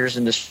distributors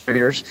and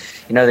distributors,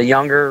 the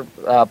younger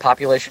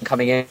population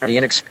coming in, the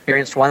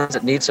inexperienced ones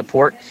that need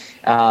support,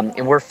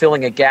 and we're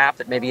filling a gap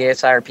that maybe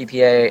ASI or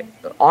PPA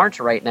aren't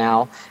right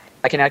now.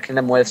 I connecting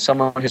them with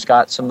someone who's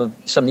got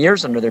some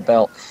years under their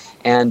belt,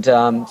 and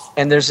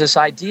there's this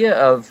idea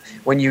of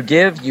when you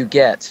give, you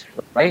get,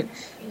 right?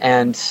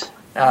 And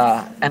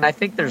I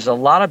think there's a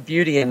lot of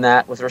beauty in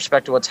that with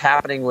respect to what's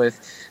happening with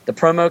the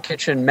Promo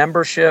Kitchen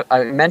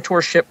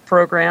mentorship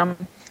program.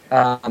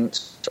 So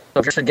if you're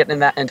interested in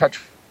getting in touch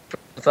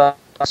with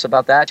us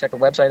about that, check the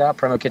website out,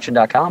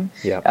 promokitchen.com.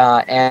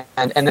 Yeah.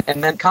 And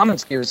then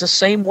commonsku is the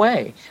same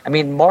way. I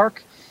mean,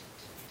 Mark.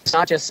 It's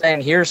not just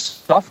saying, here's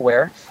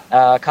software.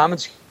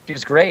 commonsku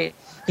is great.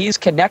 He's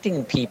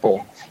connecting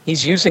people.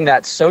 He's using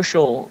that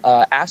social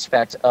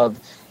aspect of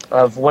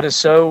of what is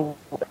so,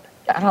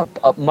 I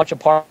don't know, much a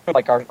part of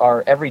like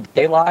our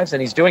everyday lives,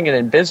 and he's doing it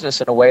in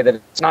business in a way that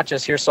it's not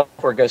just here's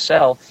software, go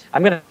sell.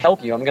 I'm going to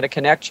help you. I'm going to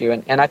connect you.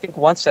 And I think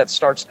once that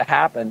starts to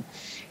happen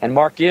and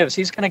Mark gives,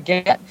 he's going to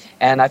get.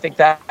 And I think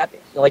that,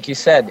 like you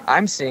said,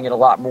 I'm seeing it a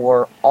lot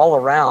more all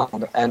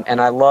around,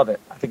 and I love it.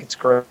 I think it's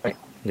great.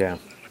 Yeah.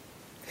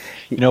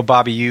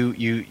 Bobby,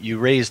 you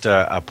raised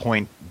a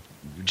point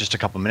just a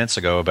couple of minutes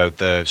ago about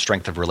the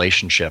strength of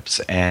relationships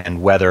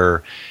and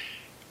whether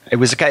it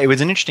was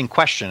an interesting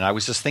question. I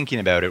was just thinking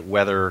about it,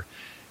 whether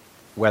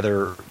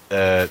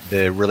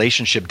the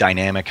relationship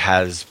dynamic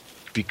has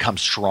become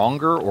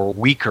stronger or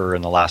weaker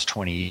in the last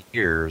 20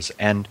 years.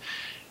 And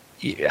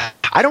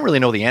I don't really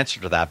know the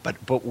answer to that, but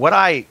what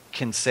I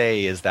can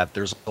say is that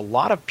there's a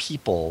lot of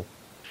people.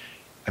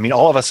 I mean,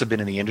 all of us have been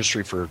in the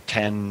industry for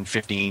 10,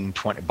 15,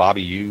 20.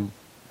 Bobby, you,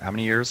 how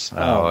many years?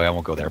 Oh, I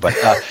won't go there. But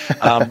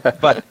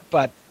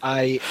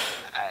a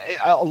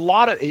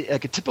lot of,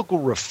 like, a typical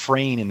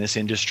refrain in this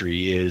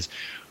industry is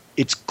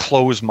it's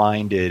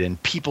closed-minded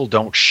and people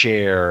don't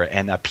share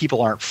and that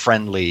people aren't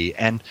friendly.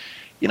 And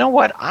you know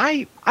what?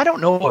 I don't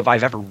know if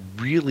I've ever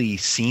really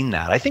seen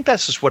that. I think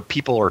that's just what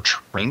people are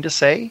trained to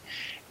say.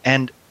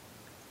 And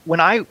when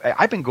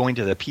I've been going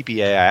to the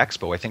PPAI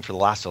Expo, I think, for the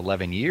last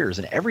 11 years,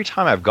 and every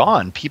time I've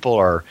gone, people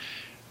are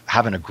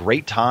having a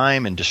great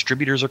time, and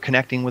distributors are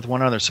connecting with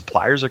one another,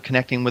 suppliers are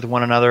connecting with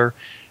one another,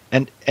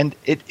 and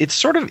it's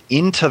sort of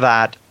into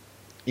that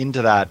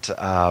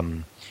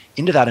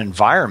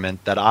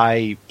environment that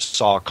I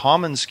saw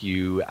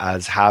commonsku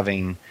as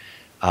having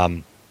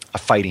a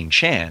fighting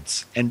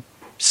chance. And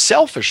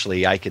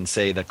selfishly, I can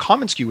say that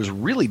commonsku was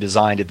really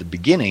designed at the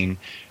beginning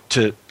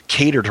to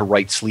cater to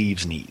Right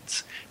Sleeve's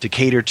needs, to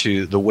cater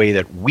to the way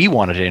that we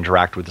wanted to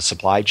interact with the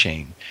supply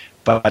chain.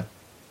 But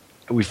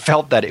we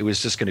felt that it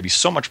was just going to be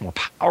so much more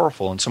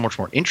powerful and so much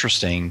more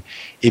interesting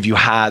if you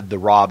had the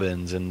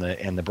Robins and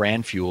the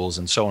Brand Fuels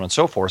and so on and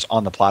so forth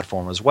on the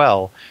platform as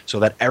well, so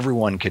that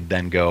everyone could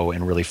then go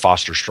and really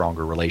foster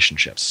stronger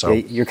relationships. So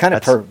you're kind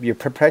of you're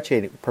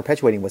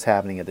perpetuating what's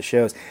happening at the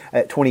shows.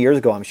 20 years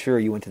ago, I'm sure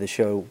you went to the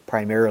show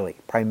primarily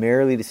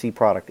to see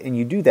product, and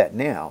you do that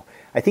now.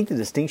 I think the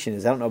distinction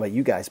is, I don't know about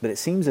you guys, but it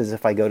seems as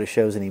if I go to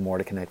shows anymore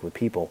to connect with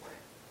people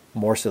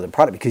more so than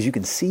product, because you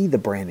can see the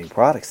brand new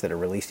products that are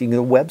released. You can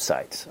go to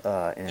websites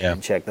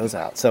and check those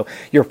out. So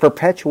you're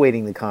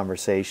perpetuating the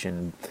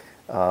conversation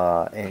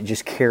and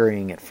just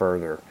carrying it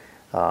further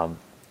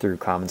through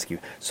commonsku.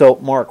 So,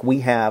 Mark,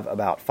 we have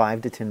about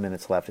 5 to 10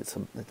 minutes left.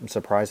 I'm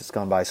surprised it's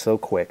gone by so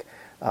quick.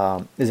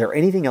 Is there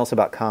anything else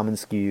about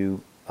commonsku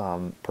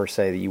per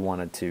se that you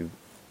wanted to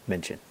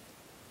mention?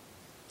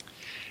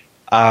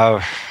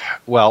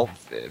 Well,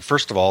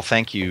 first of all,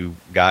 thank you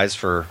guys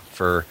for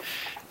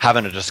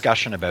having a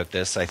discussion about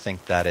this. I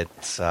think that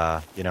it's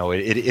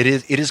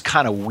it is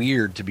kind of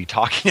weird to be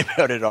talking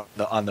about it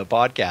on the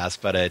podcast,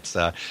 but it's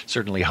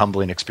certainly a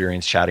humbling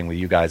experience chatting with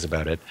you guys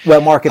about it.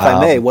 Well, Mark, if I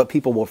may, what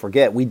people will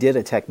forget, we did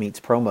a Tech Meets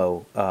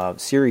promo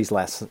series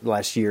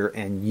last year,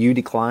 and you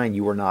declined.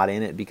 You were not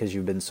in it because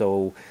you've been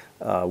so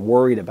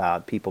worried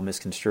about people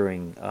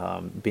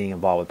misconstruing being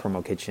involved with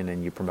Promo Kitchen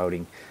and you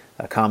promoting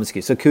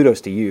commonsku. So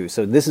kudos to you.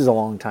 So this is a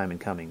long time in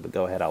coming, but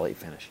go ahead, I'll let you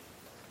finish.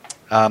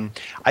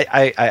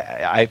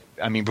 I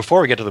mean,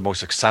 before we get to the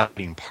most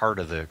exciting part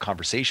of the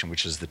conversation,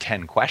 which is the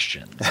 10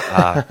 questions,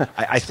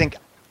 I think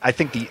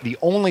the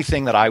only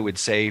thing that I would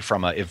say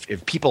from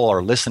if people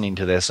are listening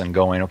to this and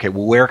going, okay,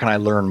 well, where can I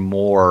learn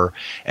more,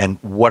 and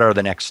what are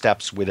the next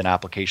steps with an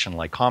application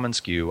like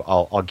commonsku?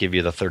 I'll give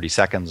you the 30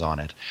 seconds on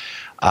it.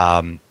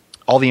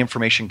 All the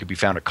information can be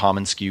found at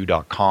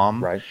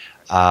commonsku.com. Right.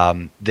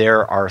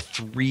 There are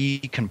 3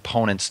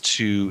 components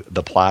to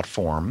the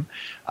platform.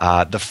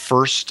 The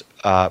first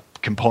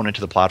component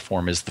to the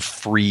platform is the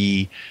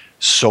free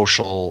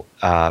social,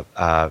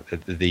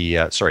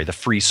 the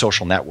free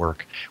social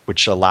network,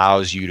 which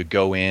allows you to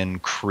go in,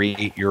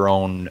 create your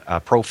own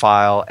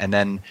profile, and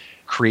then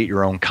create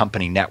your own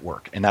company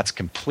network. And that's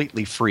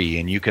completely free.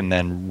 And you can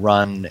then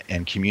run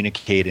and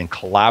communicate and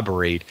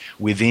collaborate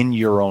within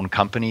your own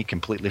company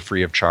completely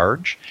free of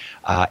charge.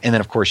 And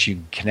then, of course,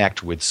 you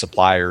connect with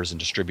suppliers and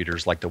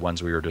distributors like the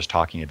ones we were just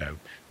talking about.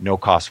 No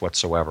cost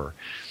whatsoever.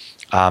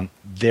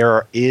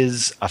 There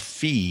is a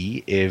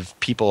fee if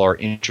people are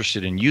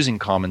interested in using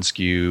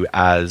commonsku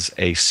as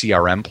a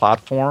CRM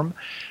platform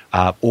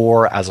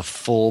or as a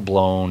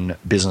full-blown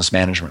business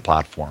management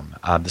platform.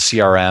 The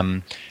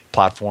CRM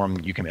platform,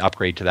 you can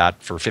upgrade to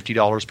that for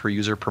 $50 per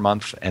user per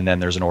month, and then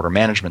there's an order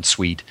management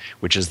suite,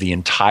 which is the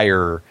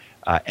entire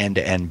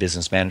end-to-end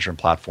business management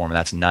platform, and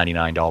that's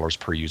 $99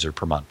 per user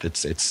per month.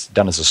 It's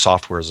done as a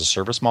software as a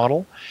service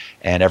model,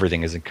 and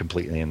everything is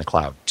completely in the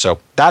cloud. So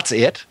that's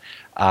it.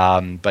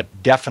 But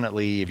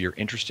definitely, if you're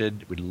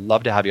interested, we'd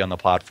love to have you on the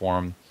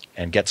platform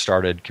and get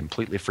started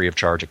completely free of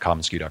charge at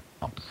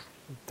commonsku.com.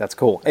 That's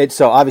cool.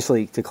 So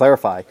obviously, to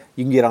clarify,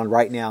 you can get on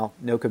right now,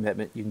 no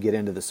commitment. You can get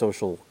into the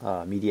social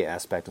media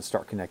aspect and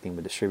start connecting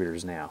with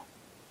distributors now.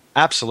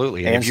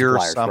 Absolutely. And if you're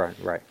suppliers,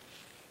 right.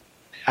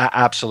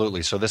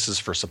 Absolutely. So this is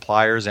for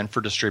suppliers and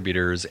for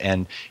distributors.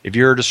 And if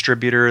you're a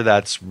distributor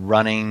that's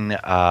running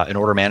an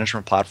order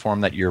management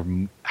platform that you're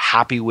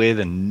happy with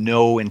and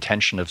no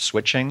intention of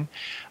switching,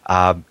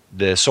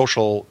 the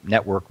social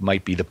network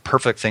might be the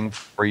perfect thing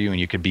for you, and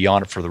you could be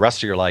on it for the rest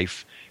of your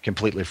life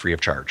completely free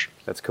of charge.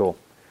 That's cool.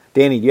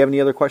 Danny, do you have any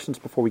other questions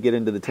before we get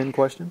into the 10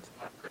 questions?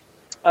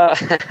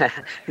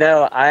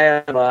 No,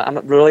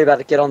 I'm really about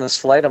to get on this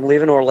flight. I'm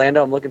leaving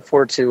Orlando. I'm looking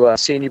forward to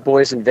seeing you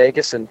boys in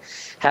Vegas and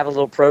have a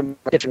little pro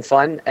kitchen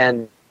fun.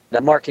 And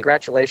Mark,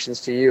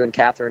 congratulations to you and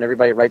Catherine and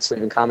everybody at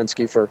RightSleeve and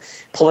commonsku for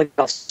pulling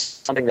off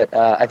something that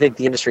I think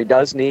the industry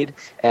does need,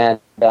 and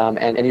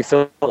you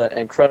fill an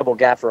incredible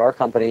gap for our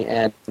company.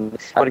 And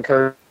I would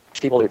encourage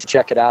people to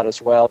check it out as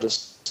well.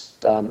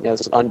 Just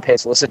this unpaid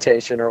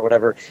solicitation or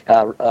whatever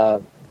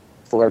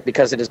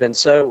because it has been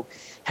so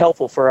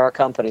helpful for our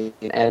company.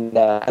 And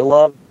I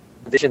love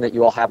the vision that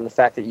you all have and the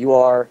fact that you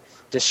are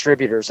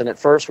distributors. And at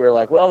first we were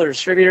like, well, they're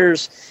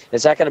distributors.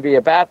 Is that going to be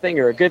a bad thing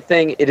or a good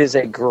thing? It is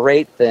a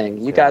great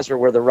thing. You guys are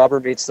where the rubber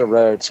meets the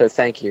road. So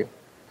thank you.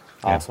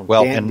 Awesome.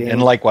 Well,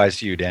 and likewise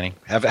to you, Danny.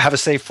 Have a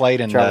safe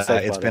flight, and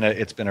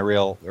it's been a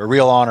real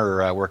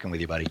honor working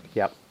with you, buddy.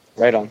 Yep.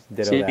 Right on.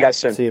 See you guys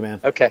soon. See you,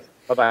 man. Okay.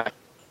 Bye-bye.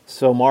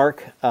 So,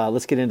 Mark,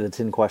 let's get into the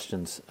 10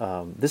 questions.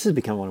 This has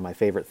become one of my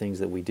favorite things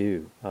that we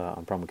do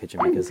on Promo Kitchen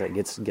because it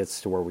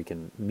gets to where we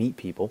can meet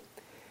people.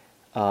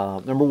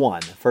 Number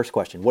one, first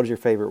question: what is your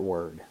favorite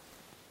word?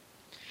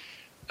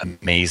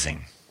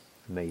 Amazing.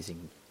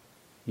 Amazing.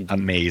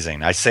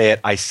 Amazing. I say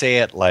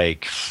it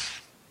like,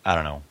 I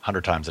don't know,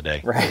 100 times a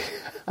day. Right.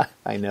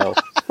 I know.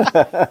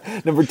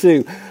 Number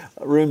two,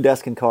 room,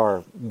 desk, and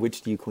car.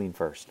 Which do you clean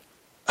first?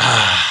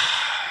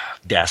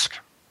 Desk.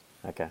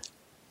 Okay.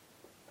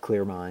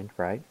 Clear mind,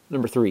 right?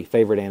 Number three,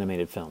 favorite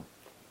animated film.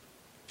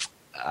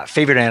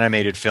 Favorite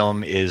animated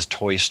film is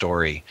Toy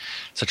Story.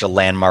 Such a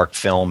landmark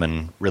film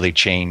and really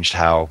changed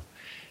how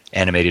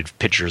animated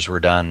pictures were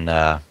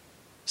done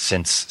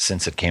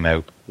since it came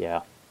out.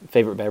 Yeah.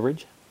 Favorite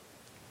beverage?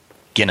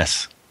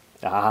 Guinness.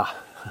 Ah,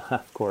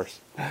 of course.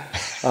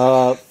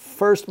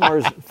 First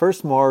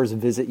Mars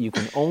visit, you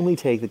can only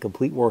take the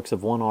complete works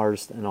of one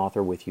artist and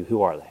author with you.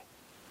 Who are they?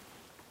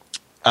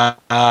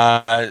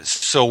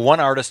 So one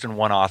artist and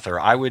one author.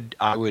 I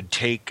would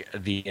take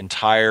the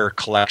entire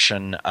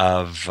collection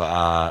of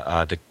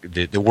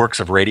the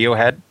works of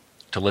Radiohead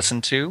to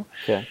listen to.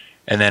 Okay.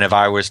 And then if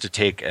I was to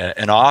take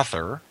an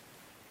author,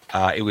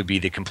 it would be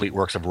the complete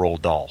works of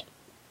Roald Dahl.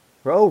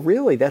 Oh,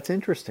 really? That's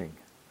interesting.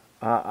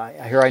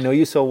 I know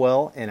you so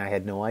well, and I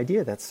had no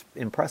idea. That's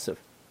impressive.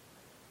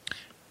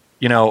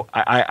 You know,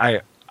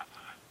 I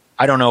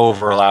don't know if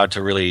we're allowed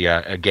to really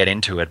get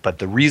into it, but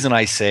the reason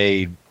I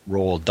say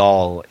Roald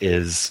Dahl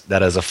is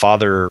that as a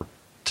father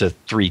to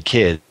three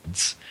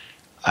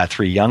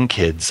young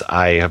kids,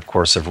 I of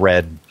course have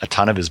read a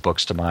ton of his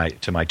books to my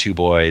two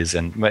boys,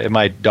 and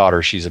my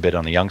daughter, she's a bit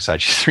on the young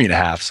side. She's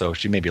 3.5, so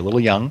she may be a little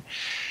young.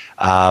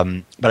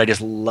 But I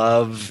just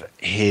love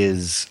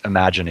his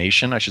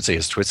imagination. I should say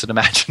his twisted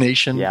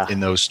imagination in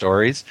those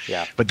stories.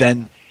 Yeah. But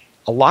then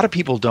a lot of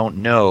people don't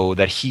know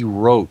that he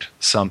wrote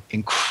some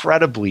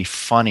incredibly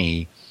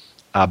funny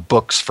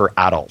books for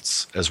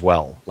adults as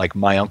well, like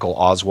My Uncle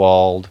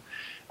Oswald,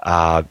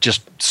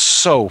 just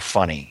so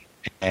funny.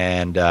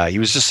 And he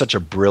was just such a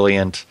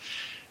brilliant,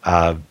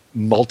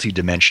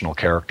 multi-dimensional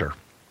character.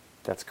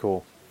 That's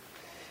cool.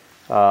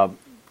 And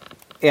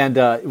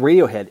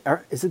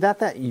Radiohead, is it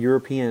that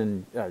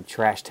European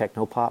trash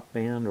techno pop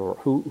band, or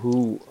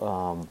who?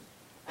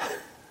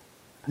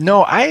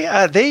 No,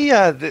 they're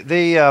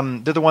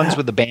the ones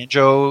with the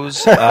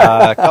banjos,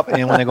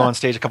 and when they go on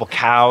stage, a couple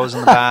cows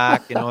in the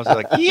back. You know, it's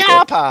like,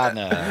 yeah,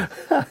 partner.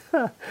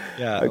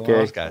 Yeah, okay,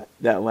 those guys.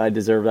 That one, I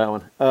deserve that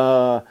one.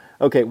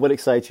 Okay, what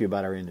excites you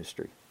about our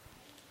industry?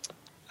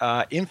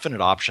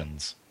 Infinite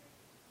options.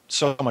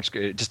 So much,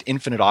 just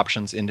infinite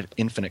options,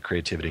 infinite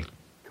creativity.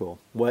 Cool.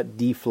 What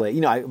deflate?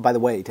 You know, by the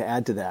way, to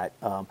add to that,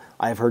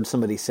 I've heard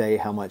somebody say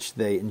how much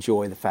they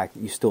enjoy the fact that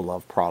you still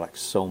love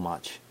products so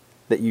much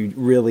that you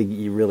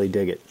really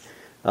dig it.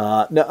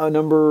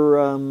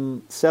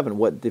 Number 7.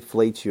 What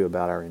deflates you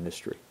about our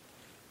industry?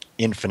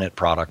 Infinite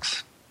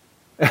products.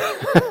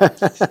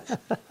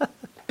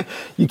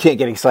 You can't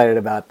get excited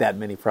about that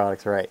many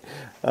products, right?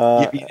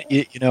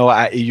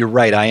 You're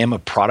right. I am a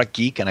product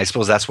geek, and I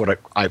suppose that's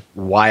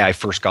why I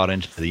first got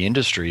into the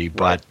industry.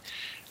 But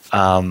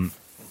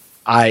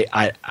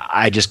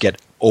I just get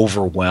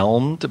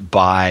overwhelmed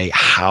by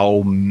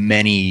how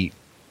many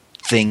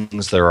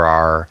things there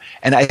are.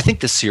 And I think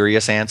the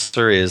serious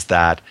answer is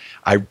that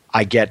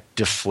I get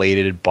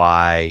deflated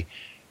by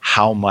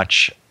how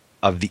much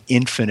of the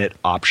infinite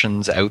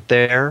options out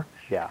there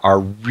are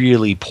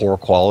really poor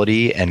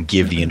quality and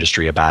give the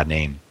industry a bad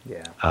name.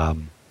 Yeah.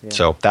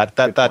 So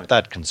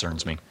that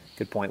concerns me.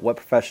 Good point. What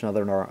profession other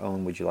than our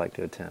own would you like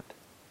to attempt?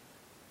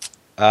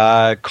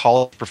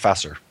 College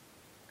professor.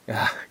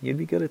 You'd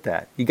be good at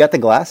that. You got the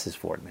glasses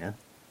for it, man.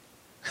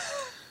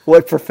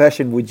 What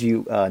profession would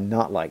you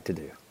not like to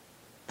do?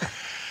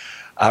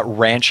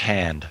 Ranch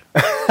hand.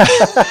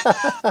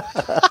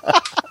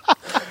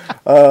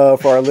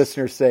 For our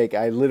listeners' sake,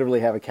 I literally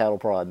have a cattle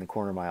prod in the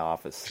corner of my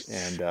office,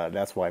 and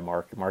that's why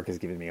Mark is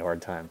giving me a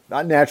hard time.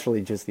 Not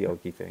naturally just the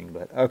Okie thing,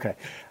 but okay.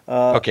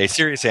 Okay,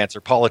 serious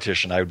answer.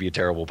 Politician. I would be a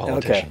terrible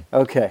politician.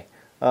 Okay.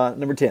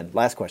 Number 10,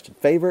 last question.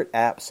 Favorite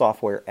app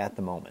software at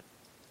the moment?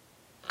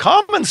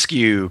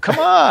 commonsku. Come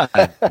on.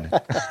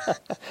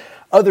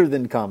 Other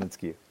than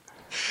commonsku.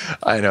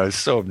 I know, it's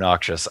so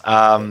obnoxious.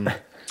 My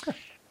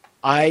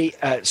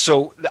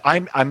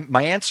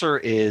answer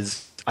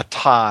is a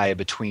tie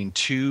between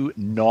two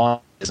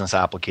non-business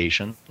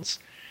applications.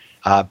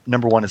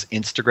 Number one is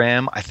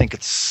Instagram. I think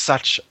it's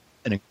such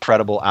an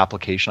incredible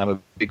application. I'm a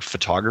big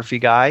photography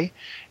guy,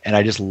 and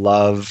I just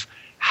love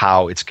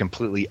how it's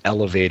completely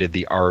elevated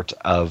the art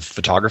of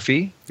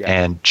photography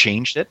and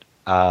changed it.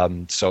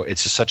 So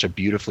it's just such a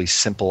beautifully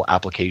simple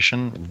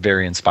application.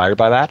 Very inspired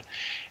by that,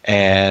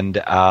 and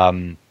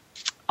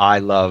I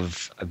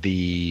love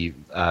the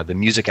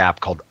music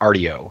app called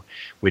Rdio,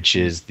 which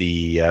is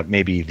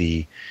maybe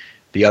the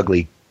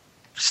ugly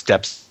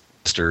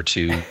stepsister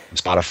to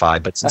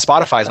Spotify, but since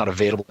Spotify is not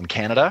available in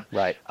Canada,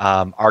 right?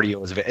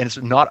 Rdio is available, and it's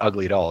not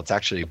ugly at all. It's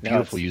actually a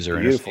beautiful user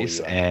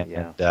interface,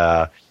 and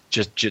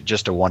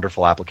just a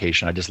wonderful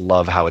application. I just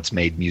love how it's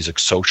made music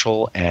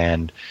social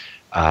and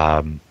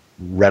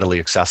readily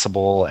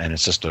accessible, and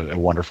it's just a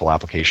wonderful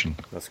application.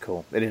 That's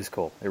cool. It is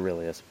cool. It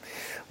really is.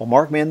 Well,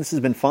 Mark, man, this has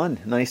been fun.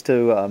 Nice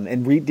to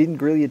and we didn't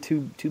grill you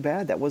too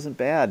bad. That wasn't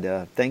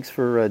bad. Thanks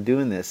for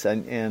doing this.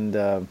 And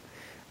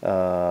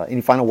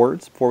any final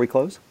words before we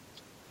close?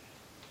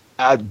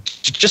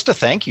 Just to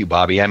thank you,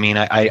 Bobby. I mean,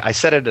 I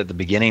said it at the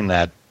beginning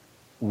that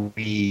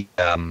we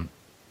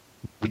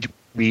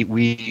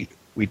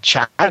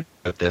chatted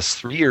about this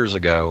 3 years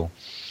ago,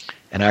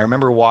 and I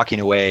remember walking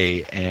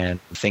away and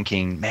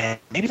thinking, man,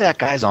 maybe that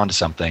guy's onto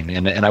something.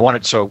 And I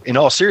wanted, so in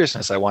all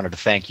seriousness, I wanted to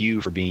thank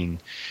you for being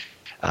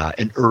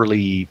an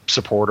early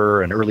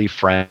supporter, an early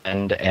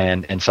friend,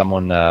 and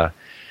someone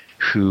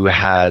who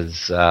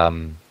has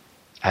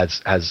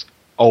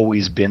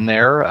always been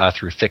there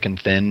through thick and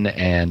thin,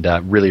 and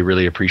really,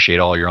 really appreciate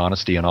all your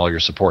honesty and all your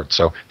support.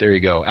 So there you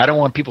go. I don't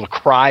want people to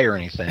cry or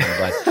anything,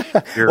 but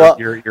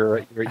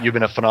you've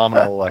been a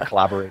phenomenal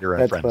collaborator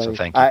and friend. Funny. So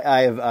thank you.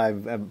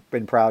 I've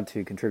been proud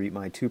to contribute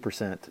my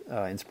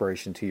 2%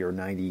 inspiration to your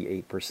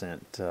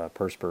 98%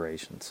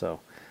 perspiration. So.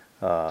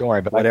 Don't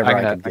worry, but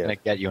I'm going to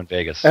get you in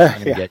Vegas. All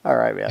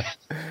right, man.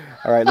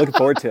 All right, looking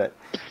forward to it.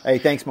 Hey,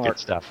 thanks, Mark. Good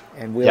stuff.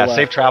 And we'll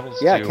safe travels.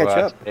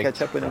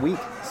 Catch up in a week.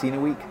 See you in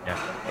a week.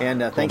 Yeah.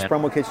 And thanks,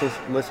 Promo Kitchen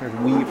listeners.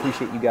 We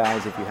appreciate you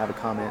guys. If you have a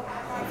comment,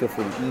 feel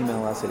free to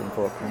email us at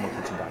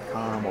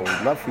info@promokitchen.com, or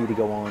we'd love for you to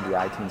go on the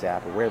iTunes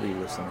app or wherever you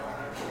listen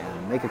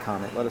and make a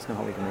comment. Let us know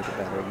how we can make it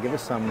better. Give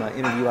us some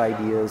interview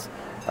ideas.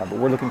 But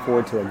we're looking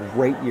forward to a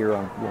great year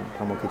on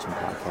Promo Kitchen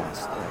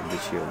Podcast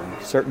this year.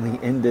 We certainly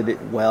ended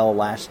it well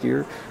last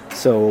year.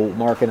 So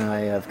Mark and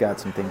I have got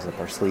some things up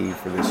our sleeve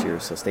for this year.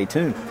 So stay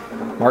tuned.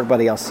 Mark,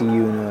 buddy, I'll see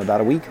you in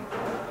about a week.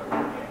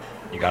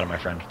 You got it, my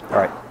friend. All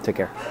right. Take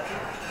care.